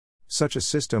goods. Such a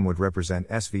system would represent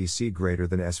SVC greater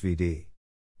than SVD.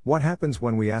 What happens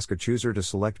when we ask a chooser to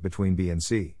select between B and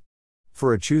C?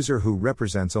 For a chooser who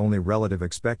represents only relative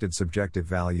expected subjective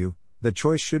value, the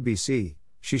choice should be C.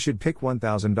 She should pick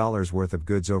 $1,000 worth of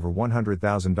goods over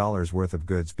 $100,000 worth of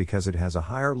goods because it has a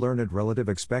higher learned relative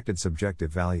expected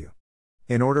subjective value.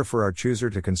 In order for our chooser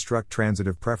to construct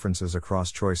transitive preferences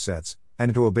across choice sets,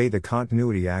 and to obey the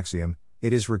continuity axiom,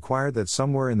 it is required that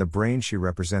somewhere in the brain she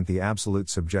represent the absolute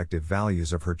subjective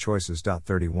values of her choices.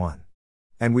 31.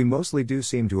 And we mostly do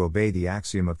seem to obey the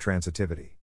axiom of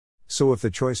transitivity. So if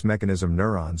the choice mechanism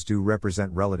neurons do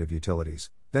represent relative utilities,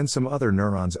 then some other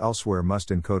neurons elsewhere must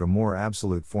encode a more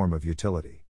absolute form of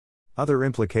utility. Other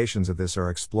implications of this are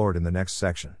explored in the next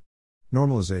section.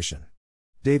 Normalization.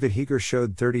 David Heeger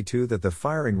showed 32 that the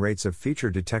firing rates of feature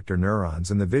detector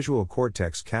neurons in the visual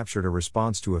cortex captured a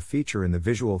response to a feature in the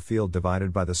visual field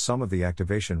divided by the sum of the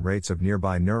activation rates of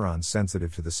nearby neurons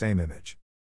sensitive to the same image.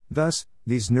 Thus,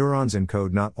 these neurons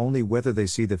encode not only whether they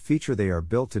see the feature they are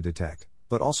built to detect,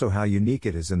 but also how unique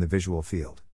it is in the visual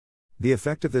field. The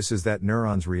effect of this is that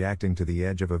neurons reacting to the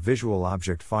edge of a visual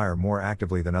object fire more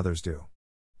actively than others do.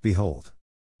 Behold.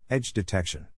 Edge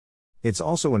detection. It's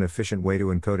also an efficient way to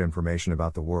encode information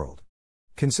about the world.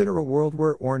 Consider a world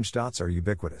where orange dots are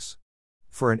ubiquitous.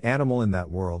 For an animal in that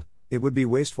world, it would be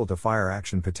wasteful to fire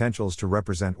action potentials to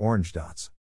represent orange dots.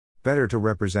 Better to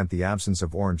represent the absence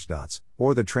of orange dots,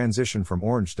 or the transition from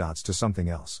orange dots to something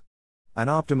else. An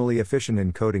optimally efficient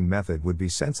encoding method would be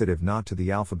sensitive not to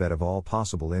the alphabet of all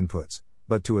possible inputs,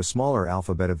 but to a smaller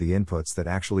alphabet of the inputs that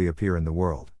actually appear in the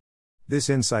world. This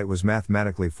insight was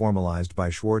mathematically formalized by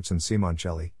Schwartz and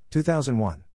Simoncelli,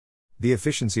 2001. The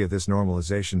efficiency of this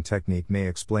normalization technique may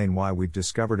explain why we've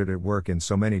discovered it at work in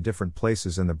so many different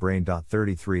places in the brain.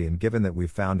 33 And given that we've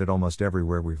found it almost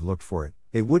everywhere we've looked for it,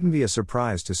 it wouldn't be a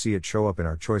surprise to see it show up in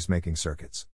our choice-making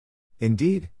circuits.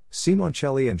 Indeed,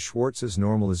 Simoncelli and Schwartz's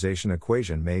normalization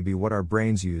equation may be what our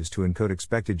brains use to encode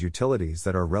expected utilities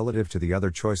that are relative to the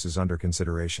other choices under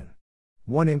consideration.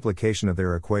 One implication of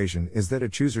their equation is that a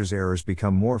chooser's errors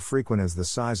become more frequent as the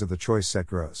size of the choice set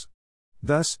grows.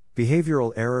 Thus,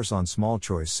 behavioral errors on small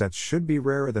choice sets should be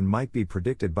rarer than might be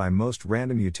predicted by most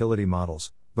random utility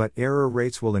models, but error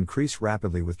rates will increase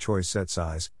rapidly with choice set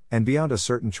size, and beyond a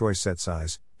certain choice set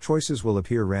size, choices will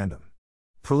appear random.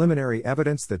 Preliminary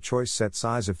evidence that choice set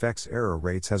size affects error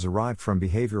rates has arrived from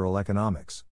behavioral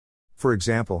economics. For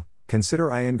example, consider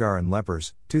Iyengar and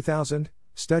Lepper's 2000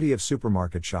 study of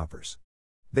supermarket shoppers.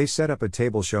 They set up a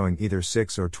table showing either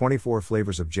 6 or 24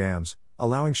 flavors of jams,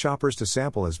 allowing shoppers to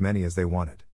sample as many as they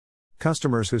wanted.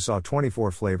 Customers who saw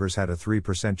 24 flavors had a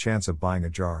 3% chance of buying a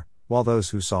jar, while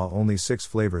those who saw only 6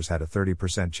 flavors had a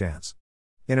 30% chance.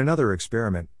 In another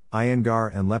experiment,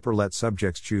 Iyengar and Lepper let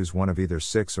subjects choose one of either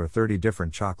 6 or 30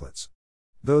 different chocolates.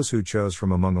 Those who chose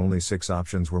from among only 6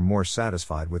 options were more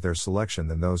satisfied with their selection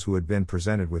than those who had been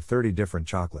presented with 30 different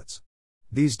chocolates.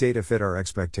 These data fit our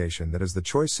expectation that as the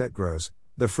choice set grows,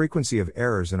 the frequency of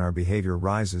errors in our behavior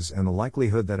rises and the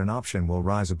likelihood that an option will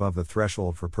rise above the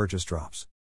threshold for purchase drops.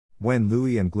 When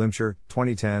Louis and Glimcher,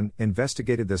 2010,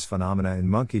 investigated this phenomena in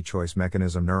monkey choice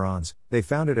mechanism neurons, they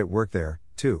found it at work there,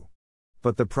 too.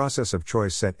 But the process of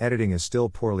choice set editing is still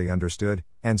poorly understood,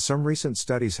 and some recent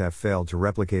studies have failed to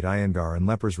replicate Iyengar and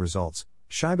Lepper's results,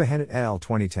 Scheibe-Hennett et al.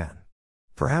 2010.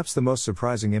 Perhaps the most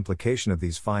surprising implication of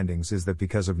these findings is that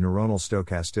because of neuronal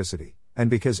stochasticity, and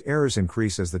because errors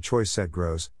increase as the choice set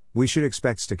grows, we should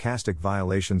expect stochastic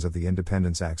violations of the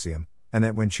independence axiom, and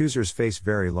that when choosers face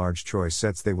very large choice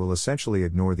sets they will essentially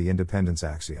ignore the independence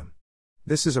axiom.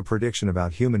 This is a prediction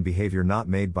about human behavior not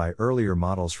made by earlier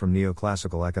models from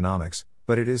neoclassical economics,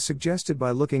 but it is suggested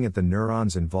by looking at the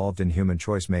neurons involved in human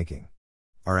choice making.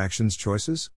 Are actions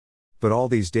choices? But all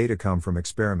these data come from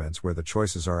experiments where the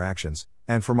choices are actions,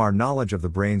 and from our knowledge of the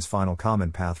brain's final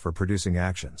common path for producing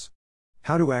actions.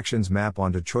 How do actions map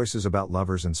onto choices about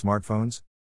lovers and smartphones?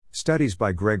 Studies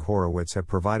by Greg Horowitz have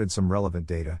provided some relevant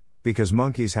data, because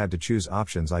monkeys had to choose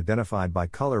options identified by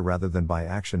color rather than by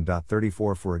action.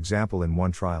 34 For example, in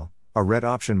one trial, a red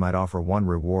option might offer one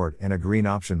reward and a green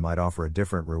option might offer a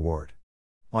different reward.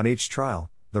 On each trial,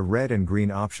 the red and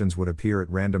green options would appear at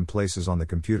random places on the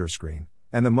computer screen,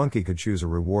 and the monkey could choose a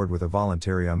reward with a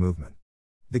voluntary eye movement.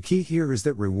 The key here is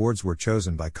that rewards were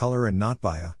chosen by color and not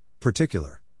by a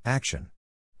particular action.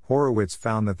 Horowitz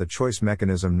found that the choice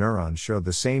mechanism neurons showed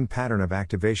the same pattern of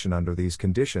activation under these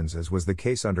conditions as was the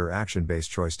case under action-based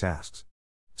choice tasks.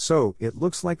 So, it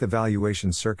looks like the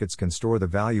valuation circuits can store the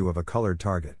value of a colored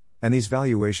target, and these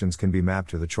valuations can be mapped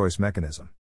to the choice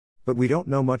mechanism. But we don't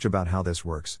know much about how this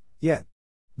works, yet.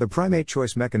 The primate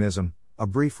choice mechanism, a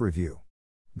brief review.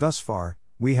 Thus far,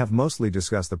 we have mostly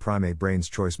discussed the primate brain's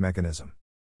choice mechanism.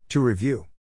 To review,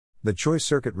 the choice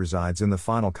circuit resides in the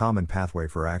final common pathway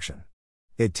for action.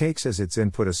 It takes as its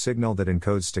input a signal that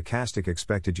encodes stochastic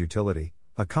expected utility,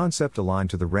 a concept aligned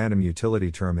to the random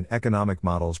utility term in economic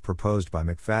models proposed by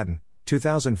McFadden,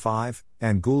 2005,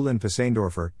 and Gould and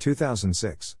Pisendorfer,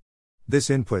 2006. This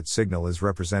input signal is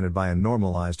represented by a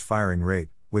normalized firing rate,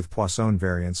 with Poisson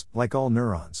variance, like all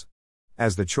neurons.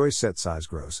 As the choice set size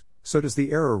grows, so does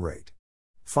the error rate.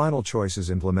 Final choice is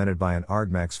implemented by an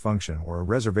argmax function or a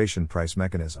reservation price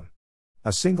mechanism.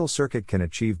 A single circuit can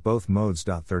achieve both modes.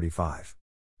 35.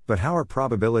 But how are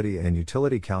probability and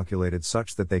utility calculated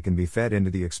such that they can be fed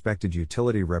into the expected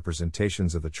utility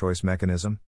representations of the choice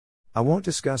mechanism? I won't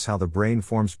discuss how the brain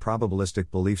forms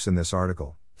probabilistic beliefs in this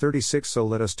article, 36, so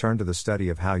let us turn to the study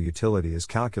of how utility is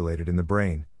calculated in the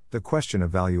brain, the question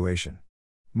of valuation.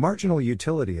 Marginal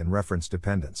utility and reference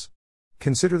dependence.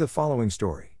 Consider the following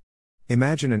story.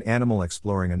 Imagine an animal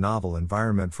exploring a novel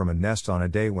environment from a nest on a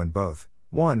day when both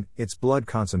 1. Its blood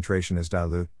concentration is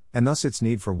dilute, and thus its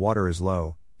need for water is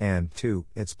low, and 2.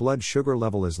 Its blood sugar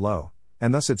level is low,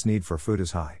 and thus its need for food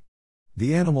is high.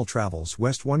 The animal travels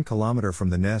west 1 kilometer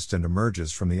from the nest and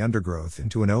emerges from the undergrowth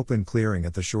into an open clearing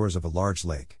at the shores of a large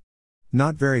lake.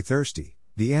 Not very thirsty,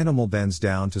 the animal bends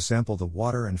down to sample the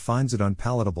water and finds it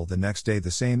unpalatable. The next day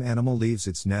the same animal leaves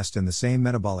its nest in the same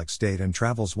metabolic state and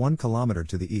travels 1 kilometer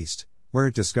to the east, where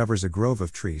it discovers a grove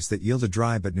of trees that yield a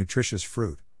dry but nutritious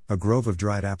fruit, a grove of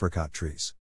dried apricot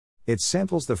trees. It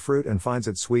samples the fruit and finds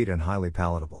it sweet and highly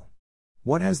palatable.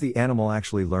 What has the animal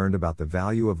actually learned about the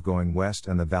value of going west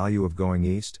and the value of going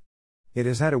east? It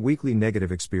has had a weakly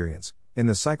negative experience, in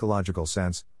the psychological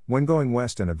sense, when going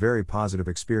west and a very positive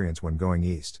experience when going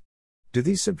east. Do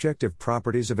these subjective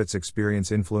properties of its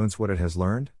experience influence what it has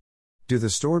learned? Do the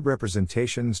stored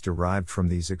representations derived from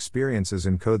these experiences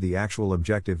encode the actual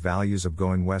objective values of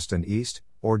going west and east,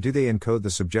 or do they encode the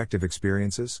subjective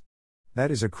experiences?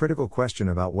 That is a critical question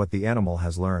about what the animal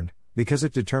has learned, because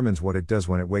it determines what it does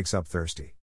when it wakes up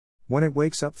thirsty. When it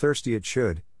wakes up thirsty it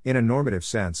should, in a normative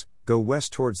sense, go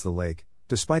west towards the lake,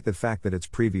 despite the fact that its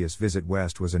previous visit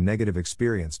west was a negative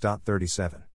experience.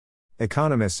 37.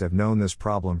 Economists have known this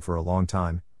problem for a long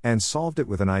time, and solved it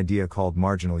with an idea called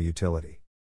marginal utility.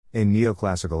 In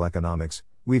neoclassical economics,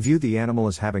 we view the animal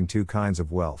as having two kinds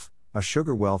of wealth, a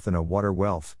sugar wealth and a water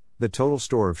wealth, the total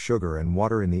store of sugar and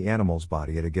water in the animal's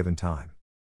body at a given time.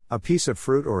 A piece of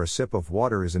fruit or a sip of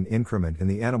water is an increment in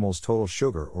the animal's total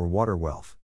sugar or water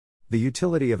wealth. The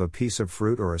utility of a piece of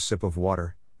fruit or a sip of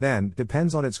water, then,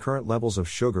 depends on its current levels of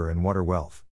sugar and water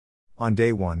wealth. On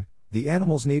day 1, the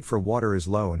animal's need for water is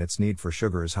low and its need for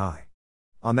sugar is high.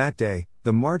 On that day,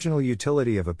 the marginal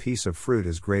utility of a piece of fruit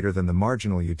is greater than the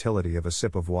marginal utility of a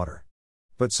sip of water.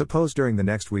 But suppose during the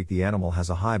next week the animal has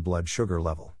a high blood sugar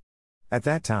level. At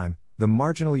that time, the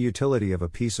marginal utility of a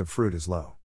piece of fruit is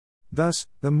low. Thus,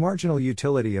 the marginal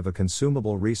utility of a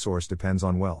consumable resource depends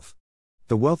on wealth.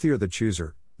 The wealthier the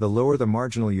chooser, the lower the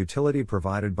marginal utility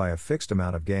provided by a fixed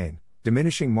amount of gain,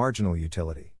 diminishing marginal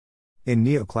utility. In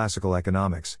neoclassical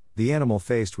economics, the animal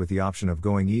faced with the option of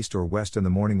going east or west in the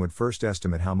morning would first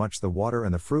estimate how much the water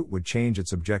and the fruit would change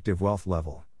its objective wealth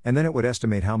level, and then it would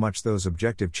estimate how much those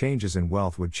objective changes in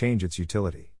wealth would change its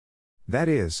utility. That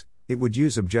is, it would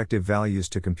use objective values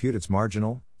to compute its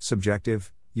marginal,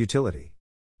 subjective, utility.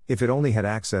 If it only had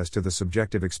access to the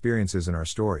subjective experiences in our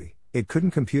story, it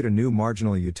couldn't compute a new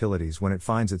marginal utilities when it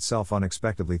finds itself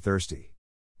unexpectedly thirsty.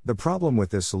 The problem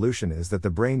with this solution is that the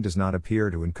brain does not appear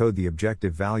to encode the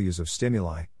objective values of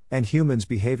stimuli, and humans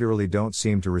behaviorally don't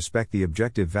seem to respect the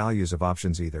objective values of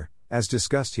options either, as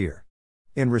discussed here.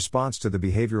 In response to the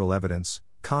behavioral evidence,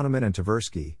 Kahneman and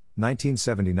Tversky,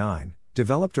 1979,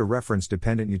 developed a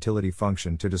reference-dependent utility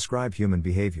function to describe human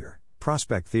behavior,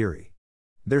 prospect theory.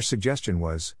 Their suggestion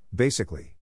was,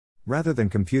 basically, rather than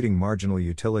computing marginal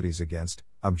utilities against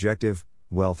objective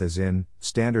wealth as in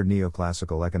standard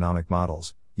neoclassical economic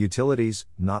models, utilities,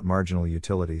 not marginal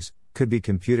utilities, could be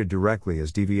computed directly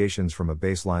as deviations from a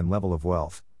baseline level of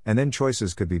wealth, and then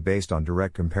choices could be based on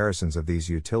direct comparisons of these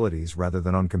utilities rather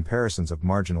than on comparisons of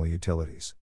marginal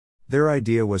utilities. Their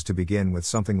idea was to begin with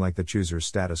something like the chooser's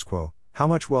status quo, how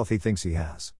much wealth he thinks he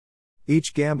has.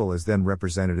 Each gamble is then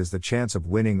represented as the chance of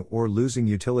winning or losing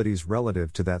utilities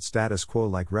relative to that status quo,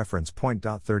 like reference point.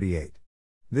 38.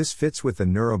 This fits with the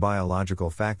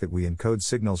neurobiological fact that we encode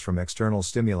signals from external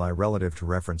stimuli relative to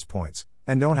reference points,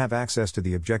 and don't have access to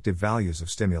the objective values of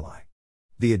stimuli.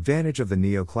 The advantage of the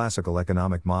neoclassical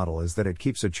economic model is that it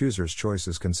keeps a chooser's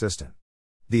choices consistent.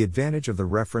 The advantage of the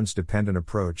reference-dependent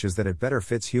approach is that it better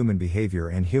fits human behavior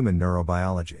and human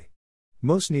neurobiology.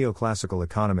 Most neoclassical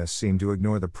economists seem to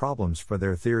ignore the problems for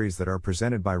their theories that are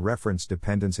presented by reference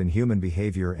dependence in human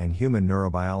behavior and human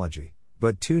neurobiology,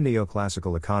 but two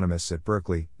neoclassical economists at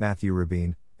Berkeley, Matthew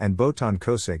Rabin, and Botan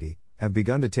Kosegi, have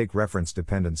begun to take reference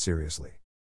dependence seriously.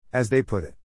 As they put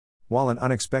it, while an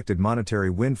unexpected monetary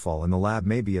windfall in the lab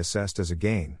may be assessed as a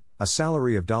gain, A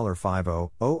salary of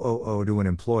 $5,000 to an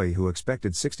employee who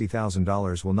expected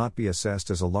 $60,000 will not be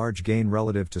assessed as a large gain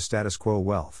relative to status quo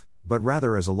wealth, but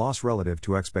rather as a loss relative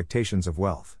to expectations of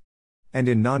wealth. And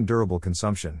in non-durable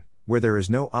consumption, where there is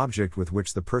no object with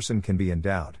which the person can be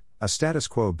endowed, a status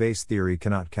quo-based theory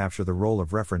cannot capture the role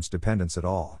of reference dependence at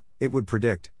all. It would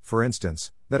predict, for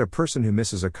instance, that a person who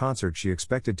misses a concert she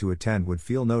expected to attend would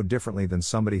feel no differently than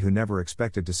somebody who never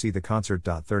expected to see the concert.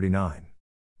 39.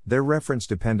 Their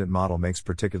reference-dependent model makes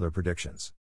particular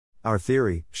predictions. Our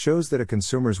theory shows that a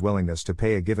consumer's willingness to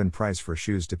pay a given price for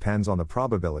shoes depends on the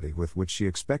probability with which she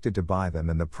expected to buy them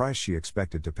and the price she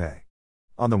expected to pay.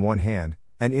 On the one hand,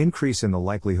 an increase in the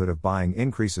likelihood of buying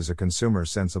increases a consumer's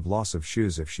sense of loss of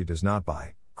shoes if she does not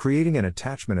buy, creating an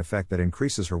attachment effect that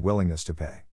increases her willingness to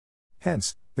pay.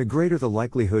 Hence, the greater the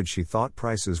likelihood she thought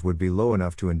prices would be low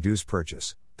enough to induce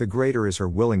purchase, the greater is her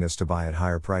willingness to buy at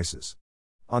higher prices.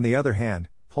 On the other hand,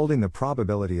 holding the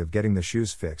probability of getting the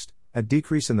shoes fixed, a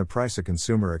decrease in the price a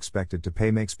consumer expected to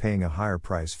pay makes paying a higher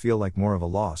price feel like more of a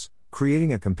loss,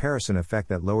 creating a comparison effect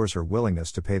that lowers her willingness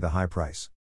to pay the high price.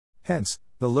 Hence,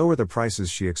 the lower the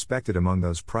prices she expected among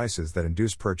those prices that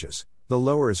induce purchase, the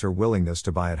lower is her willingness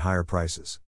to buy at higher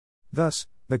prices. Thus,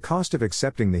 the cost of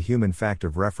accepting the human fact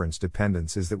of reference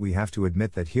dependence is that we have to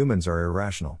admit that humans are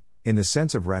irrational, in the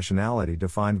sense of rationality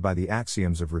defined by the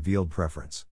axioms of revealed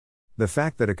preference. The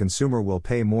fact that a consumer will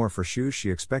pay more for shoes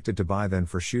she expected to buy than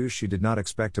for shoes she did not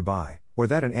expect to buy, or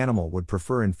that an animal would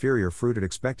prefer inferior fruit it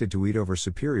expected to eat over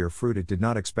superior fruit it did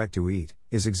not expect to eat,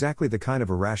 is exactly the kind of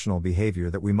irrational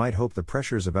behavior that we might hope the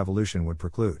pressures of evolution would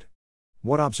preclude.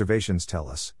 What observations tell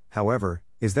us, however,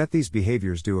 is that these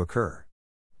behaviors do occur.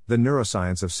 The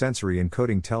neuroscience of sensory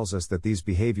encoding tells us that these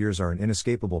behaviors are an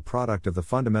inescapable product of the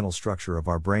fundamental structure of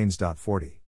our brains.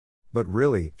 40. But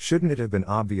really, shouldn't it have been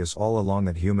obvious all along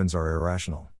that humans are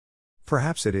irrational?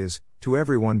 Perhaps it is, to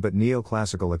everyone but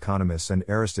neoclassical economists and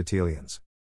Aristotelians.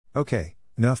 Okay,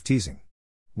 enough teasing.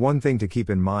 One thing to keep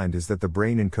in mind is that the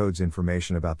brain encodes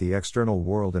information about the external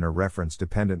world in a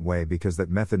reference-dependent way because that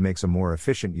method makes a more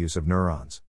efficient use of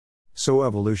neurons. So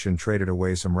evolution traded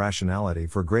away some rationality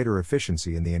for greater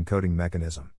efficiency in the encoding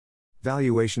mechanism.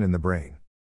 Valuation in the brain.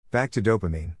 Back to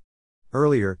dopamine.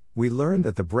 Earlier, we learned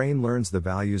that the brain learns the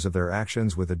values of their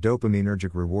actions with a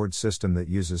dopaminergic reward system that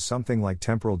uses something like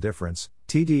temporal difference,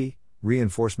 TD,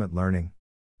 reinforcement learning.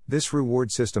 This reward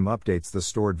system updates the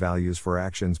stored values for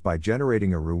actions by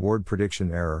generating a reward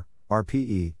prediction error,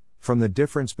 RPE, from the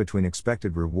difference between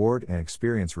expected reward and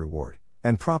experience reward,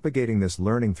 and propagating this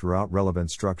learning throughout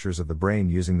relevant structures of the brain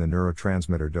using the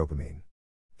neurotransmitter dopamine.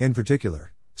 In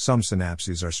particular, some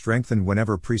synapses are strengthened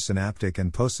whenever presynaptic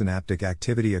and postsynaptic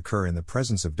activity occur in the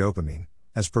presence of dopamine,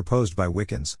 as proposed by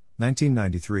Wickens,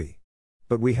 1993.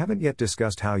 But we haven't yet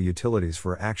discussed how utilities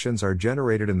for actions are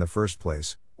generated in the first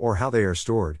place, or how they are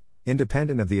stored,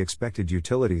 independent of the expected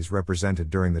utilities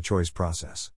represented during the choice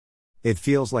process. It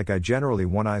feels like I generally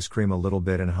want ice cream a little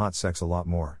bit and hot sex a lot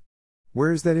more.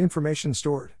 Where is that information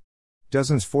stored?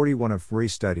 Dozens 41 of 3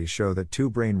 studies show that 2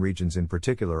 brain regions in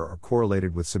particular are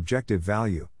correlated with subjective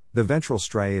value, the ventral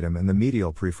striatum and the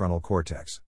medial prefrontal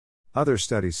cortex. Other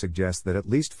studies suggest that at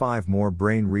least 5 more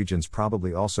brain regions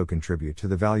probably also contribute to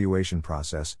the valuation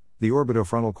process: the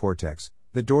orbitofrontal cortex,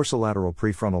 the dorsolateral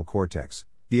prefrontal cortex,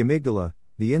 the amygdala,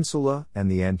 the insula, and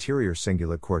the anterior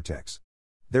cingulate cortex.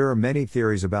 There are many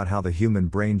theories about how the human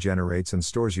brain generates and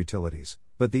stores utilities,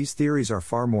 but these theories are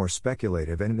far more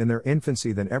speculative and in their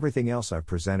infancy than everything else I've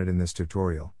presented in this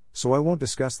tutorial, so I won't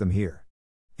discuss them here.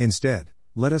 Instead,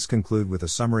 let us conclude with a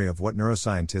summary of what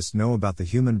neuroscientists know about the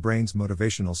human brain's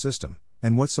motivational system,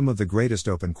 and what some of the greatest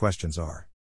open questions are.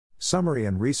 Summary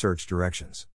and research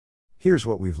directions. Here's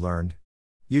what we've learned.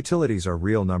 Utilities are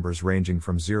real numbers ranging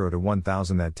from 0 to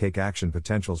 1000 that take action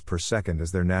potentials per second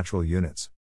as their natural units.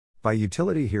 By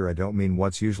utility here I don't mean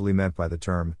what's usually meant by the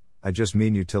term, I just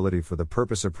mean utility for the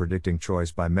purpose of predicting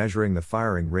choice by measuring the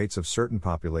firing rates of certain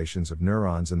populations of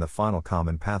neurons in the final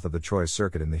common path of the choice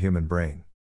circuit in the human brain.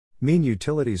 Mean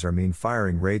utilities are mean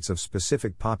firing rates of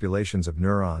specific populations of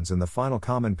neurons in the final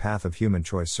common path of human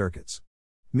choice circuits.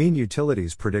 Mean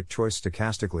utilities predict choice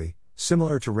stochastically,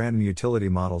 similar to random utility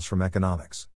models from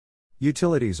economics.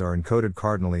 Utilities are encoded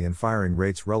cardinally in firing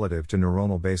rates relative to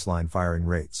neuronal baseline firing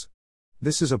rates.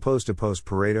 This is opposed to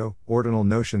post-Pareto, ordinal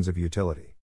notions of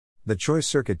utility. The choice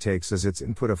circuit takes as its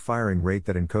input a firing rate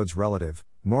that encodes relative,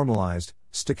 normalized,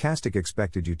 stochastic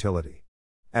expected utility.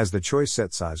 As the choice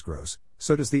set size grows,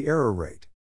 so does the error rate.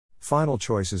 Final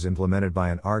choice is implemented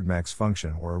by an argmax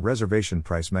function or a reservation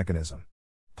price mechanism.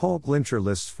 Paul Glimcher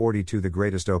lists 42 the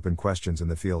greatest open questions in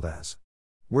the field as: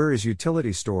 where is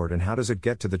utility stored and how does it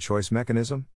get to the choice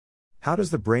mechanism? How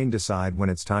does the brain decide when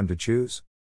it's time to choose?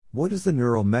 What is the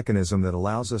neural mechanism that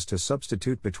allows us to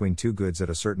substitute between two goods at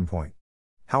a certain point?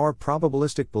 How are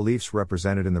probabilistic beliefs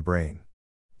represented in the brain?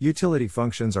 Utility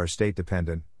functions are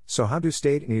state-dependent, so how do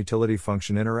state and utility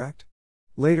function interact?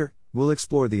 Later, we'll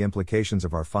explore the implications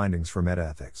of our findings for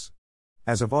metaethics.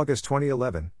 As of August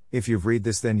 2011, if you've read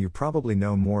this, then you probably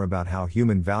know more about how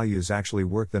human values actually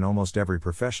work than almost every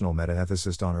professional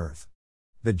metaethicist on Earth.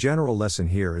 The general lesson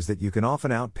here is that you can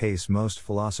often outpace most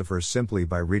philosophers simply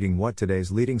by reading what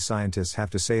today's leading scientists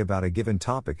have to say about a given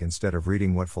topic instead of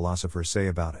reading what philosophers say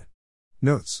about it.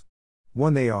 Notes.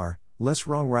 1. They are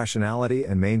LessWrong, Rationality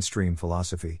and Mainstream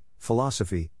Philosophy,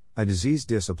 Philosophy, a Diseased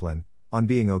Discipline, on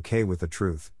Being Okay with the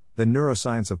Truth, The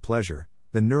Neuroscience of Pleasure,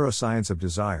 The Neuroscience of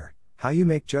Desire, How You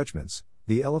Make Judgments,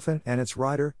 The Elephant and Its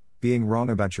Rider, Being Wrong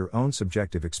About Your Own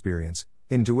Subjective Experience,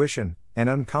 Intuition, and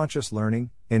Unconscious Learning,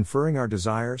 Inferring Our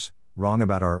Desires, Wrong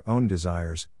About Our Own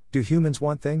Desires, Do Humans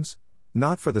Want Things?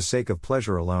 Not for the sake of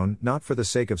pleasure alone, not for the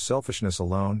sake of selfishness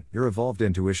alone, Your Evolved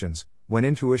Intuitions, When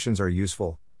Intuitions Are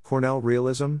Useful, Cornell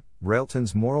Realism,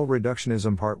 Railton's Moral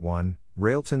Reductionism Part 1,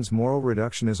 Railton's Moral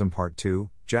Reductionism Part 2,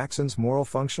 Jackson's Moral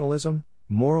Functionalism,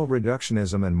 Moral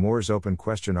Reductionism and Moore's Open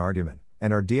Question Argument,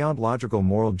 and Our Deontological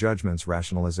Moral Judgments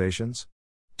Rationalizations?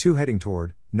 2. Heading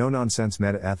toward No-Nonsense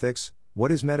Metaethics. What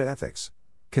is metaethics?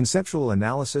 Conceptual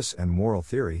analysis and moral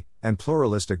theory, and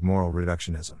pluralistic moral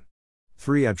reductionism.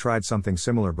 3. I tried something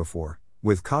similar before,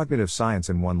 with cognitive science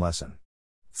in one lesson.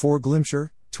 4. Glimcher,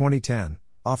 2010,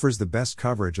 offers the best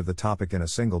coverage of the topic in a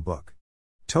single book.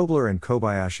 Tobler and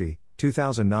Kobayashi,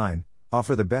 2009,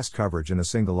 offer the best coverage in a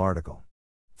single article.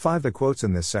 5. The quotes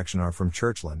in this section are from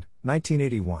Churchland,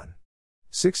 1981.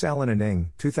 6. Allen and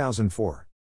Ng, 2004.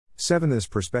 7. This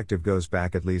perspective goes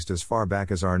back at least as far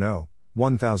back as Arnaud,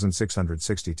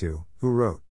 1662, who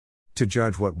wrote, "To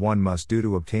judge what one must do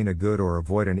to obtain a good or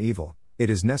avoid an evil, it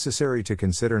is necessary to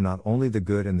consider not only the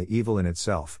good and the evil in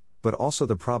itself, but also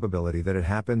the probability that it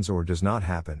happens or does not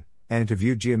happen, and to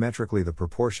view geometrically the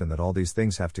proportion that all these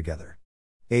things have together."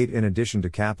 8. In addition to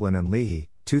Kaplan and Leahy,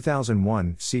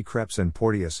 2001, see Krebs and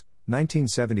Porteous,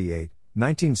 1978,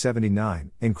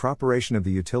 1979, Incorporation of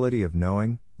the Utility of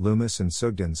Knowing, Loomis and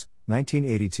Sugdens,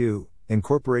 1982,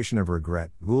 Incorporation of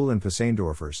Regret, Gould and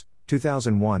Passeindorfers,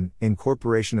 2001,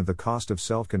 Incorporation of the Cost of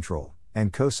Self-Control,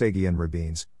 and Kosegi and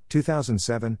Rabines,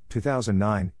 2007,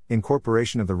 2009,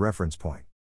 Incorporation of the Reference Point.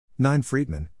 9.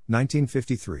 Friedman,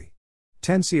 1953.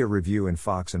 10. See a review in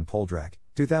Fox and Poldrack,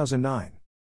 2009.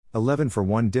 11. For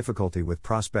One Difficulty with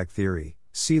Prospect Theory,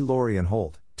 see Laurie and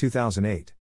Holt,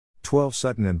 2008. 12.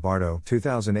 Sutton and Bardo,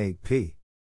 2008, p.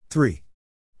 3.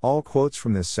 All quotes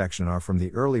from this section are from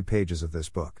the early pages of this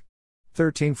book.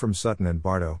 13. From Sutton and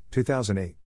Bardo,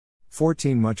 2008.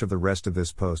 14. Much of the rest of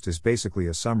this post is basically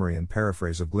a summary and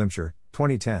paraphrase of Glimcher,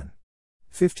 2010.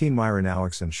 15. Myron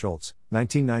Alex and Schultz,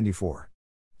 1994.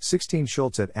 16.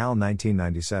 Schultz et al.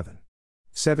 1997.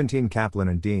 17. Kaplan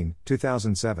and Dean,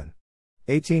 2007.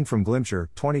 18. From Glimcher,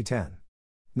 2010.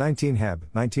 19. Hebb,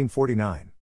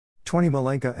 1949. 20.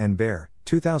 Malenka and Baer,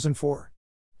 2004.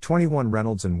 21.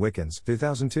 Reynolds and Wickens,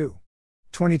 2002.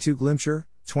 22. Glimcher,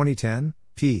 2010,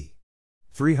 p.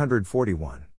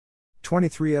 341.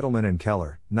 23. Edelman and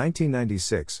Keller,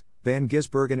 1996, Van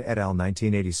Gisbergen et al.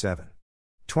 1987.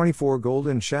 24. Gold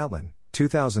and Shadlin,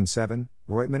 2007,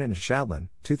 Reutemann and Shadlin,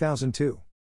 2002.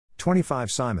 25.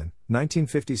 Simon,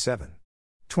 1957.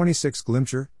 26.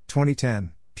 Glimcher,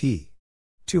 2010, p.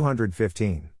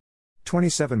 215.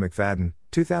 27. McFadden,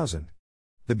 2000.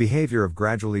 The behavior of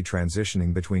gradually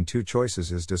transitioning between two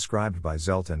choices is described by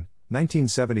Zelton,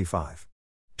 1975.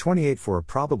 28. For a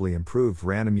probably improved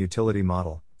random utility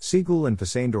model, Siegel and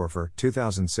Passeindorfer,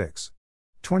 2006.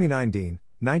 29. Dean,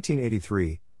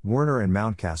 1983, Werner and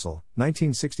Mountcastle,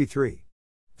 1963.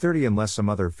 30. Unless some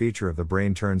other feature of the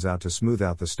brain turns out to smooth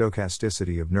out the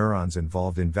stochasticity of neurons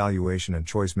involved in valuation and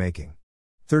choice making.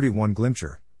 31.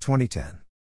 Glimcher, 2010.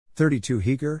 32.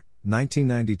 Heeger,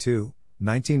 1992,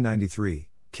 1993,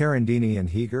 Carandini and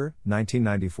Heeger,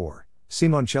 1994,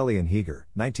 Simoncelli and Heeger,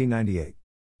 1998.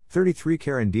 33.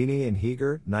 Carandini and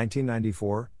Heeger,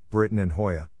 1994, Britton and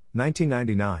Hoya,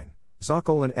 1999,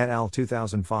 Zokolin et al.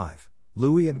 2005,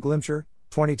 Louis and Glimcher,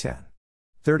 2010.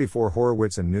 34.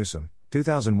 Horowitz and Newsom,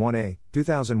 2001a,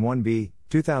 2001b,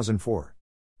 2004.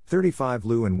 35.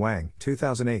 Liu and Wang,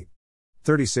 2008.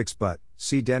 36. But,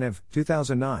 C. Denev,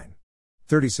 2009.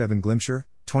 37. Glimcher,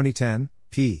 2010,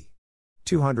 p.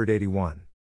 281.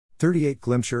 38.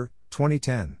 Glimcher,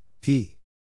 2010, p.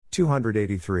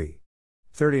 283.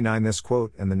 39. This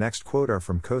quote and the next quote are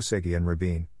from Kosegi and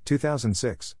Rabin,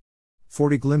 2006.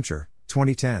 40. Glimcher,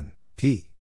 2010, p.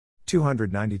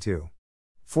 292.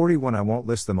 41. I won't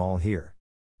list them all here.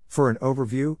 For an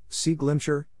overview, see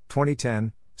Glimcher,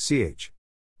 2010, ch.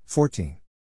 14.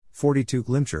 42.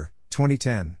 Glimcher,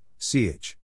 2010,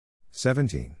 ch.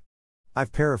 17.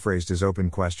 I've paraphrased his open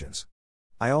questions.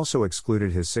 I also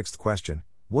excluded his sixth question: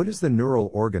 what is the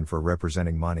neural organ for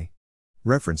representing money?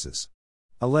 References.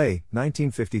 Allais,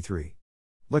 1953.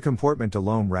 Le comportement de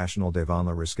l'homme rational devant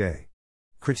le risque.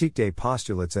 Critique des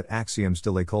postulats et axiomes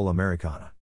de l'école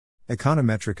américaine.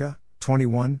 Econometrica,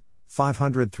 21,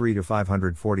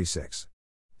 503-546.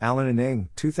 Allen and Ng,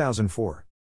 2004.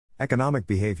 Economic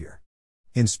Behavior.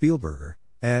 In Spielberger,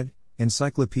 ed.,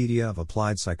 Encyclopedia of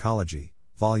Applied Psychology,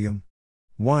 Volume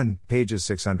 1, pages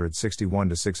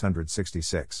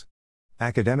 661-666.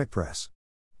 Academic Press.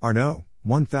 Arnaud,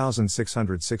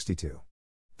 1662.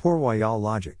 Pour Royal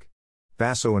Logic.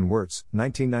 Basso and Wirtz,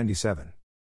 1997.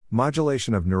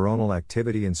 Modulation of neuronal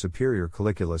activity in superior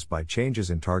colliculus by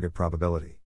changes in target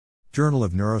probability. Journal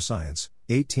of Neuroscience,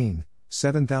 18,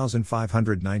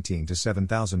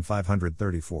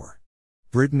 7519-7534.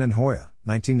 Britton and Hoya,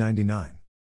 1999.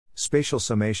 Spatial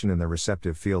Summation in the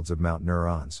Receptive Fields of Mount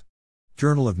Neurons.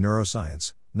 Journal of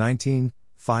Neuroscience, 19,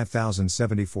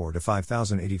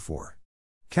 5074-5084.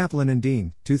 Kaplan and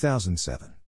Dean,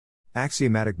 2007.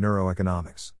 Axiomatic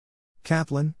Neuroeconomics.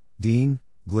 Kaplan, Dean,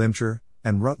 Glimcher,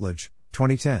 and Rutledge,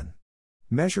 2010.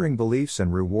 Measuring Beliefs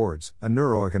and Rewards, A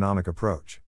Neuroeconomic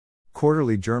Approach.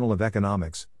 Quarterly Journal of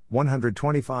Economics,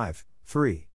 125,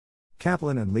 3.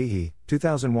 Kaplan and Leahy,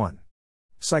 2001.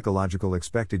 Psychological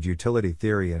Expected Utility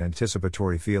Theory and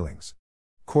Anticipatory Feelings.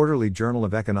 Quarterly Journal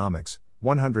of Economics,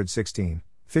 116,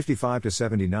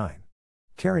 55-79.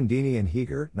 Carandini and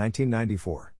Heeger,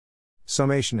 1994.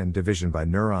 Summation and Division by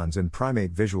Neurons in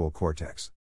Primate Visual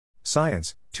Cortex.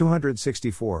 Science,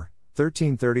 264,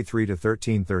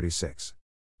 1333-1336.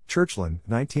 Churchland,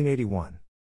 1981.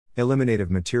 Eliminative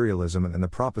Materialism and the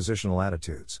Propositional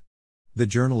Attitudes. The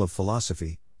Journal of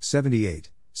Philosophy,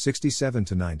 78,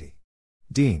 67-90.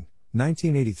 Dean,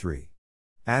 1983.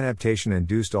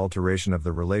 Adaptation-induced alteration of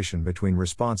the relation between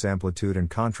response amplitude and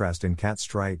contrast in cat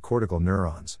striate cortical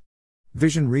neurons.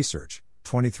 Vision Research,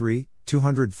 23,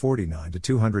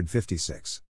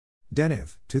 249-256.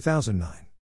 Deniv, 2009.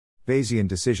 Bayesian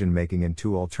Decision-Making in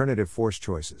Two Alternative Force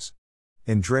Choices.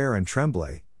 In Dreher and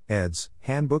Tremblay, eds.,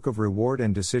 Handbook of Reward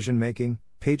and Decision-Making,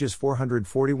 pages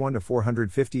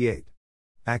 441-458.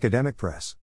 Academic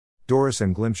Press. Doris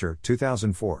and Glimcher,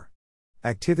 2004.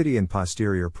 Activity in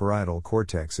posterior parietal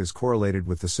cortex is correlated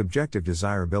with the subjective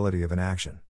desirability of an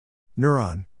action.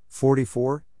 Neuron,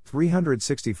 44,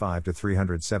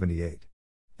 365-378.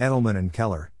 Edelman and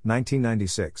Keller,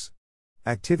 1996.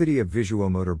 Activity of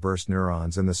visuomotor burst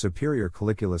neurons and the superior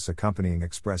colliculus accompanying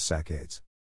express saccades.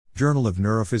 Journal of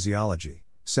Neurophysiology,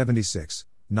 76,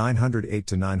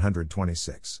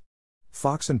 908-926.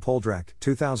 Fox and Poldrack,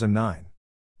 2009.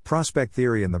 Prospect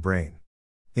Theory in the Brain.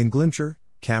 In Glimcher,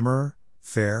 Kammerer,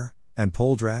 Fair, and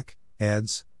Poldrack,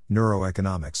 eds.,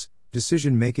 Neuroeconomics,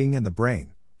 Decision-Making and the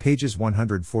Brain, pages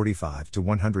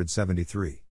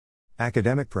 145-173.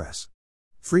 Academic Press.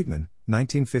 Friedman,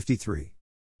 1953.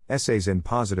 Essays in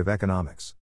Positive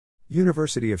Economics.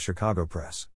 University of Chicago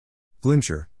Press.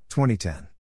 Glimcher, 2010.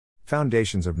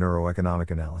 Foundations of Neuroeconomic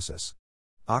Analysis.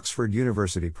 Oxford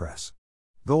University Press.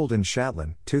 Gold and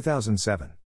Shatlin,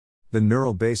 2007. The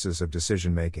Neural Basis of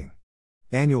Decision-Making.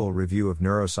 Annual Review of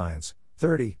Neuroscience,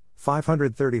 30,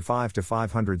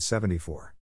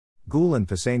 535-574. Gould and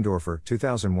Pisendorfer,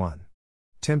 2001.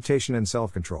 Temptation and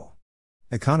Self-Control.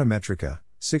 Econometrica,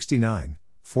 69,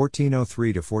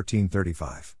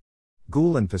 1403-1435.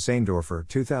 Gould and Pisendorfer,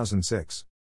 2006.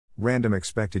 Random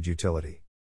Expected Utility.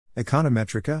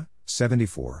 Econometrica,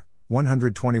 74,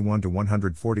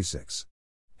 121-146.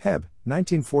 Hebb,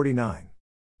 1949.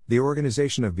 The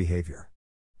Organization of Behavior.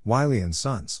 Wiley and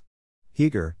Sons.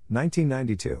 Heeger,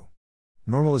 1992.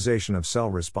 Normalization of Cell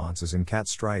Responses in Cat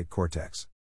Striate Cortex.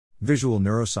 Visual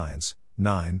Neuroscience,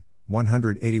 9,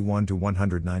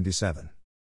 181-197.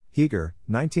 Heeger,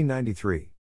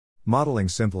 1993. Modeling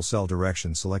Simple Cell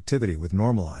Direction Selectivity with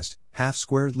Normalized,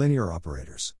 Half-Squared Linear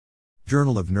Operators.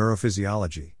 Journal of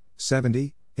Neurophysiology,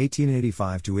 70,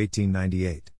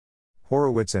 1885-1898.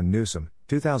 Horowitz and Newsom,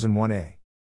 2001a.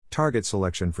 Target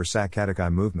Selection for Saccadic Eye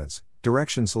Movements,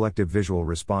 Direction Selective Visual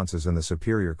Responses in the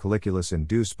Superior Colliculus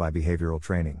Induced by Behavioral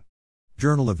Training.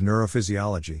 Journal of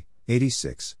Neurophysiology,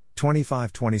 86,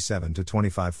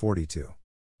 2527-2542.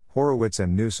 Horowitz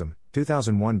and Newsom,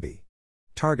 2001b.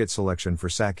 Target Selection for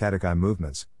Saccadic Eye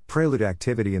Movements, Prelude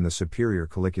Activity in the Superior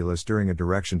Colliculus during a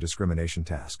Direction Discrimination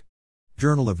Task.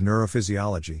 Journal of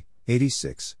Neurophysiology,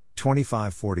 86,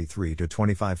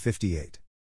 2543-2558.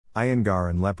 Iyengar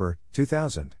and Lepper,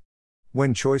 2000.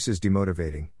 When choice is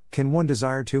demotivating, can one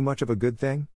desire too much of a good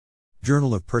thing?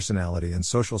 Journal of Personality and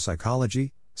Social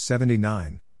Psychology,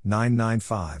 79,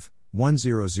 995,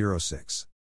 1006.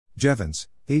 Jevons,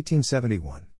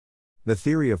 1871. The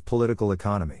Theory of Political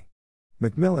Economy.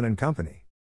 Macmillan and Company.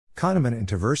 Kahneman and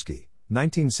Tversky,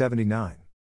 1979.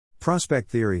 Prospect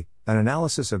Theory, An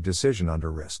Analysis of Decision Under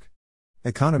Risk.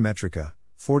 Econometrica,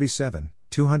 47,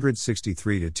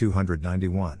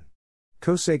 263-291.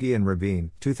 Kosegi and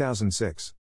Rabin,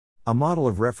 2006. A Model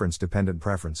of Reference-Dependent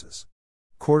Preferences.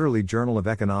 Quarterly Journal of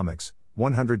Economics,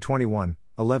 121,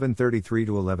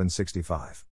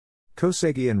 1133-1165.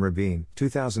 Kosegi and Rabin,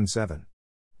 2007.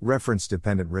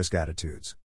 Reference-Dependent Risk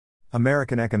Attitudes.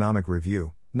 American Economic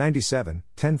Review, 97,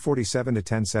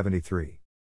 1047-1073.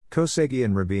 Kosegi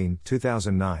and Rabin,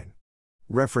 2009.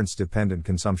 Reference-Dependent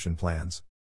Consumption Plans.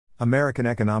 American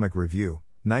Economic Review,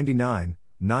 99,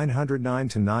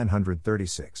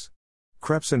 909-936.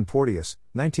 Krebs and Porteous,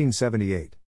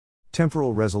 1978.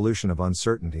 Temporal Resolution of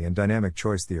Uncertainty and Dynamic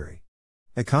Choice Theory.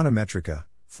 Econometrica,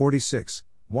 46,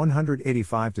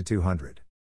 185-200.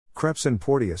 Krebs and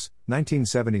Porteous,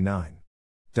 1979.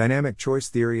 Dynamic Choice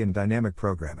Theory and Dynamic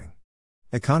Programming.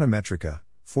 Econometrica,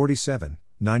 47,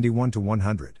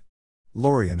 91-100.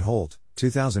 Laurie and Holt,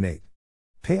 2008.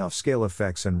 Payoff Scale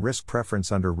Effects and Risk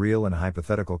Preference Under Real and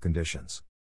Hypothetical Conditions.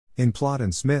 In Plott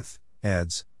and Smith,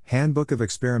 eds., Handbook of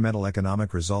Experimental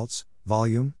Economic Results,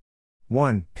 Volume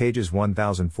 1, pages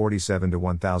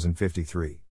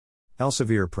 1047-1053.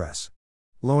 Elsevier Press.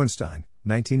 Lowenstein,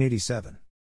 1987.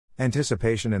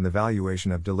 Anticipation and the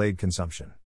Valuation of Delayed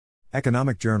Consumption.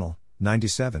 Economic Journal,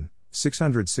 97,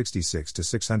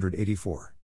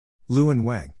 666-684. Liu and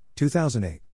Wang,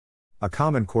 2008. A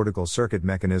Common Cortical Circuit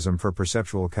Mechanism for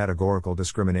Perceptual Categorical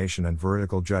Discrimination and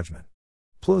Veridical Judgment.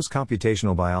 PLOS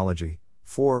Computational Biology,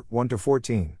 4,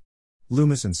 1-14.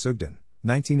 Loomis and Sugden,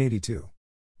 1982.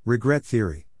 Regret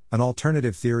Theory, An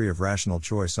Alternative Theory of Rational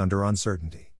Choice Under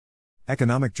Uncertainty.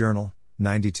 Economic Journal,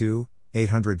 92,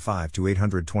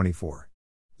 805-824.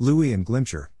 Louis and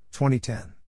Glimcher,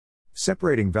 2010.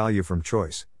 Separating Value from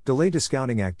Choice, Delay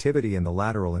Discounting Activity in the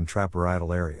Lateral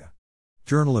Intraparietal Area.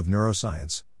 Journal of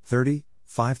Neuroscience, 30,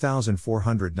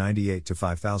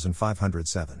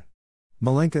 5498-5507.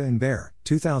 Malenka and Baer,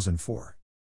 2004.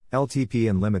 LTP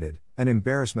Unlimited, An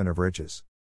Embarrassment of Riches.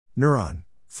 Neuron,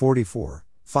 44,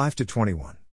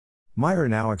 5-21. Meyer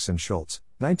Nowicks and Schultz,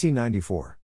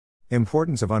 1994.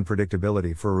 Importance of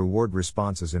Unpredictability for Reward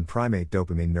Responses in Primate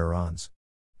Dopamine Neurons.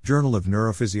 Journal of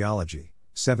Neurophysiology,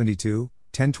 72,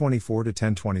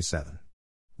 1024-1027.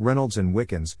 Reynolds and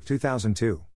Wickens,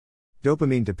 2002.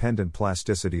 Dopamine-Dependent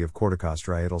Plasticity of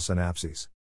Corticostriatal Synapses.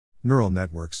 Neural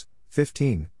Networks,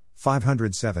 15,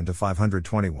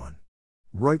 507-521.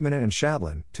 Reutemann and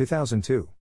Shadlin, 2002.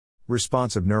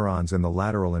 Responsive neurons in the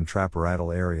lateral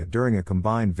intraparietal area during a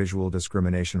combined visual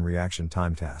discrimination reaction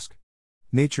time task.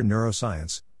 Nature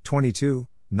Neuroscience, 22,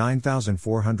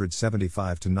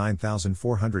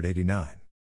 9475-9489.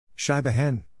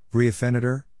 Scheibe-Hen,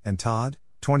 Briefeneder, and Todd,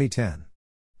 2010.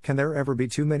 Can there ever be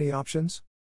too many options?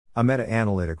 A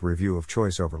Meta-Analytic Review of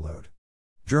Choice Overload.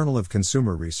 Journal of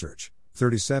Consumer Research,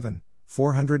 37,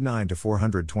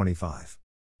 409-425.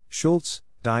 Schultz,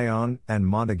 Dion, and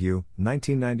Montague,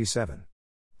 1997.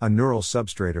 A Neural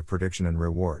Substrate of Prediction and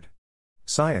Reward.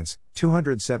 Science,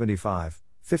 275,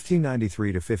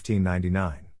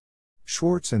 1593-1599.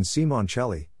 Schwartz and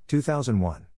Simoncelli,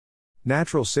 2001.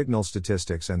 Natural Signal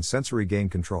Statistics and Sensory Gain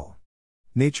Control.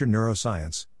 Nature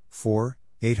Neuroscience, 4,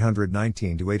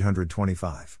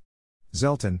 819-825.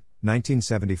 Zelton,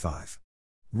 1975.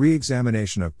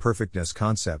 Re-examination of Perfectness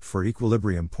Concept for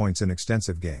Equilibrium Points in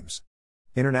Extensive Games.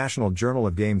 International Journal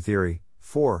of Game Theory,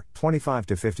 4,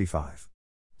 25-55.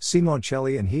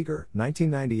 Simoncelli and Heeger,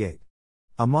 1998.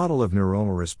 A Model of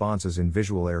Neuronal Responses in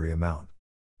Visual Area Mount.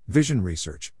 Vision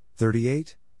Research,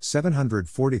 38,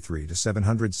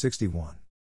 743-761.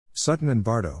 Sutton and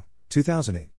Bardo,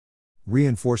 2008.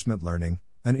 Reinforcement Learning,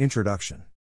 An Introduction.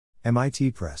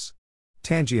 MIT Press.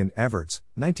 Tangi and Everts,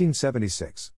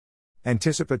 1976.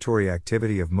 Anticipatory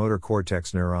Activity of Motor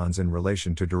Cortex Neurons in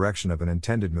Relation to Direction of an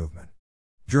Intended Movement.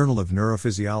 Journal of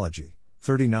Neurophysiology,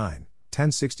 39,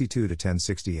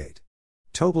 1062-1068.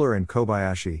 Tobler and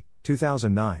Kobayashi,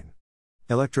 2009.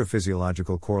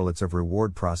 Electrophysiological Correlates of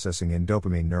Reward Processing in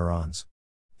Dopamine Neurons.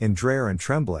 In Dreyer and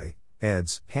Tremblay,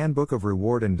 eds., Handbook of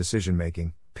Reward and Decision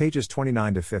Making, pages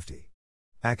 29-50.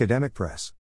 Academic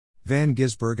Press. Van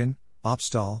Gisbergen,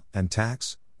 Opstal, and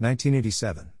Tax,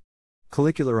 1987.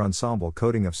 Collicular Ensemble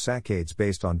Coding of saccades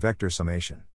based on vector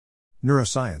summation.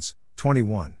 Neuroscience,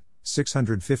 21,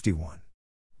 651.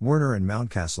 Werner and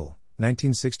Mountcastle,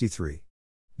 1963.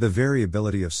 The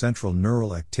variability of central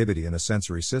neural activity in a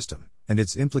sensory system, and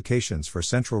its implications for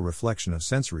central reflection of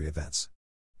sensory events.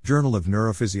 Journal of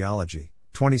Neurophysiology,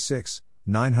 26,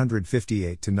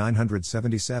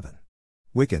 958-977.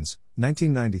 Wickens,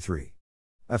 1993.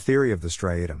 A Theory of the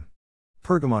Striatum.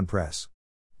 Pergamon Press.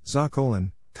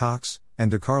 Zacolin, Cox,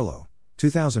 and DeCarlo,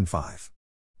 2005.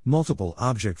 Multiple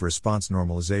Object Response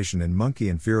Normalization in Monkey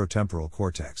Inferotemporal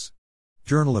Cortex.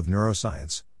 Journal of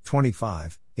Neuroscience,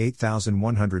 25,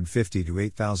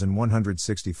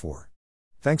 8150-8164.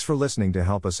 Thanks for listening. To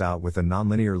help us out with the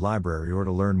Nonlinear Library or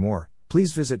to learn more,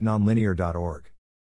 please visit nonlinear.org.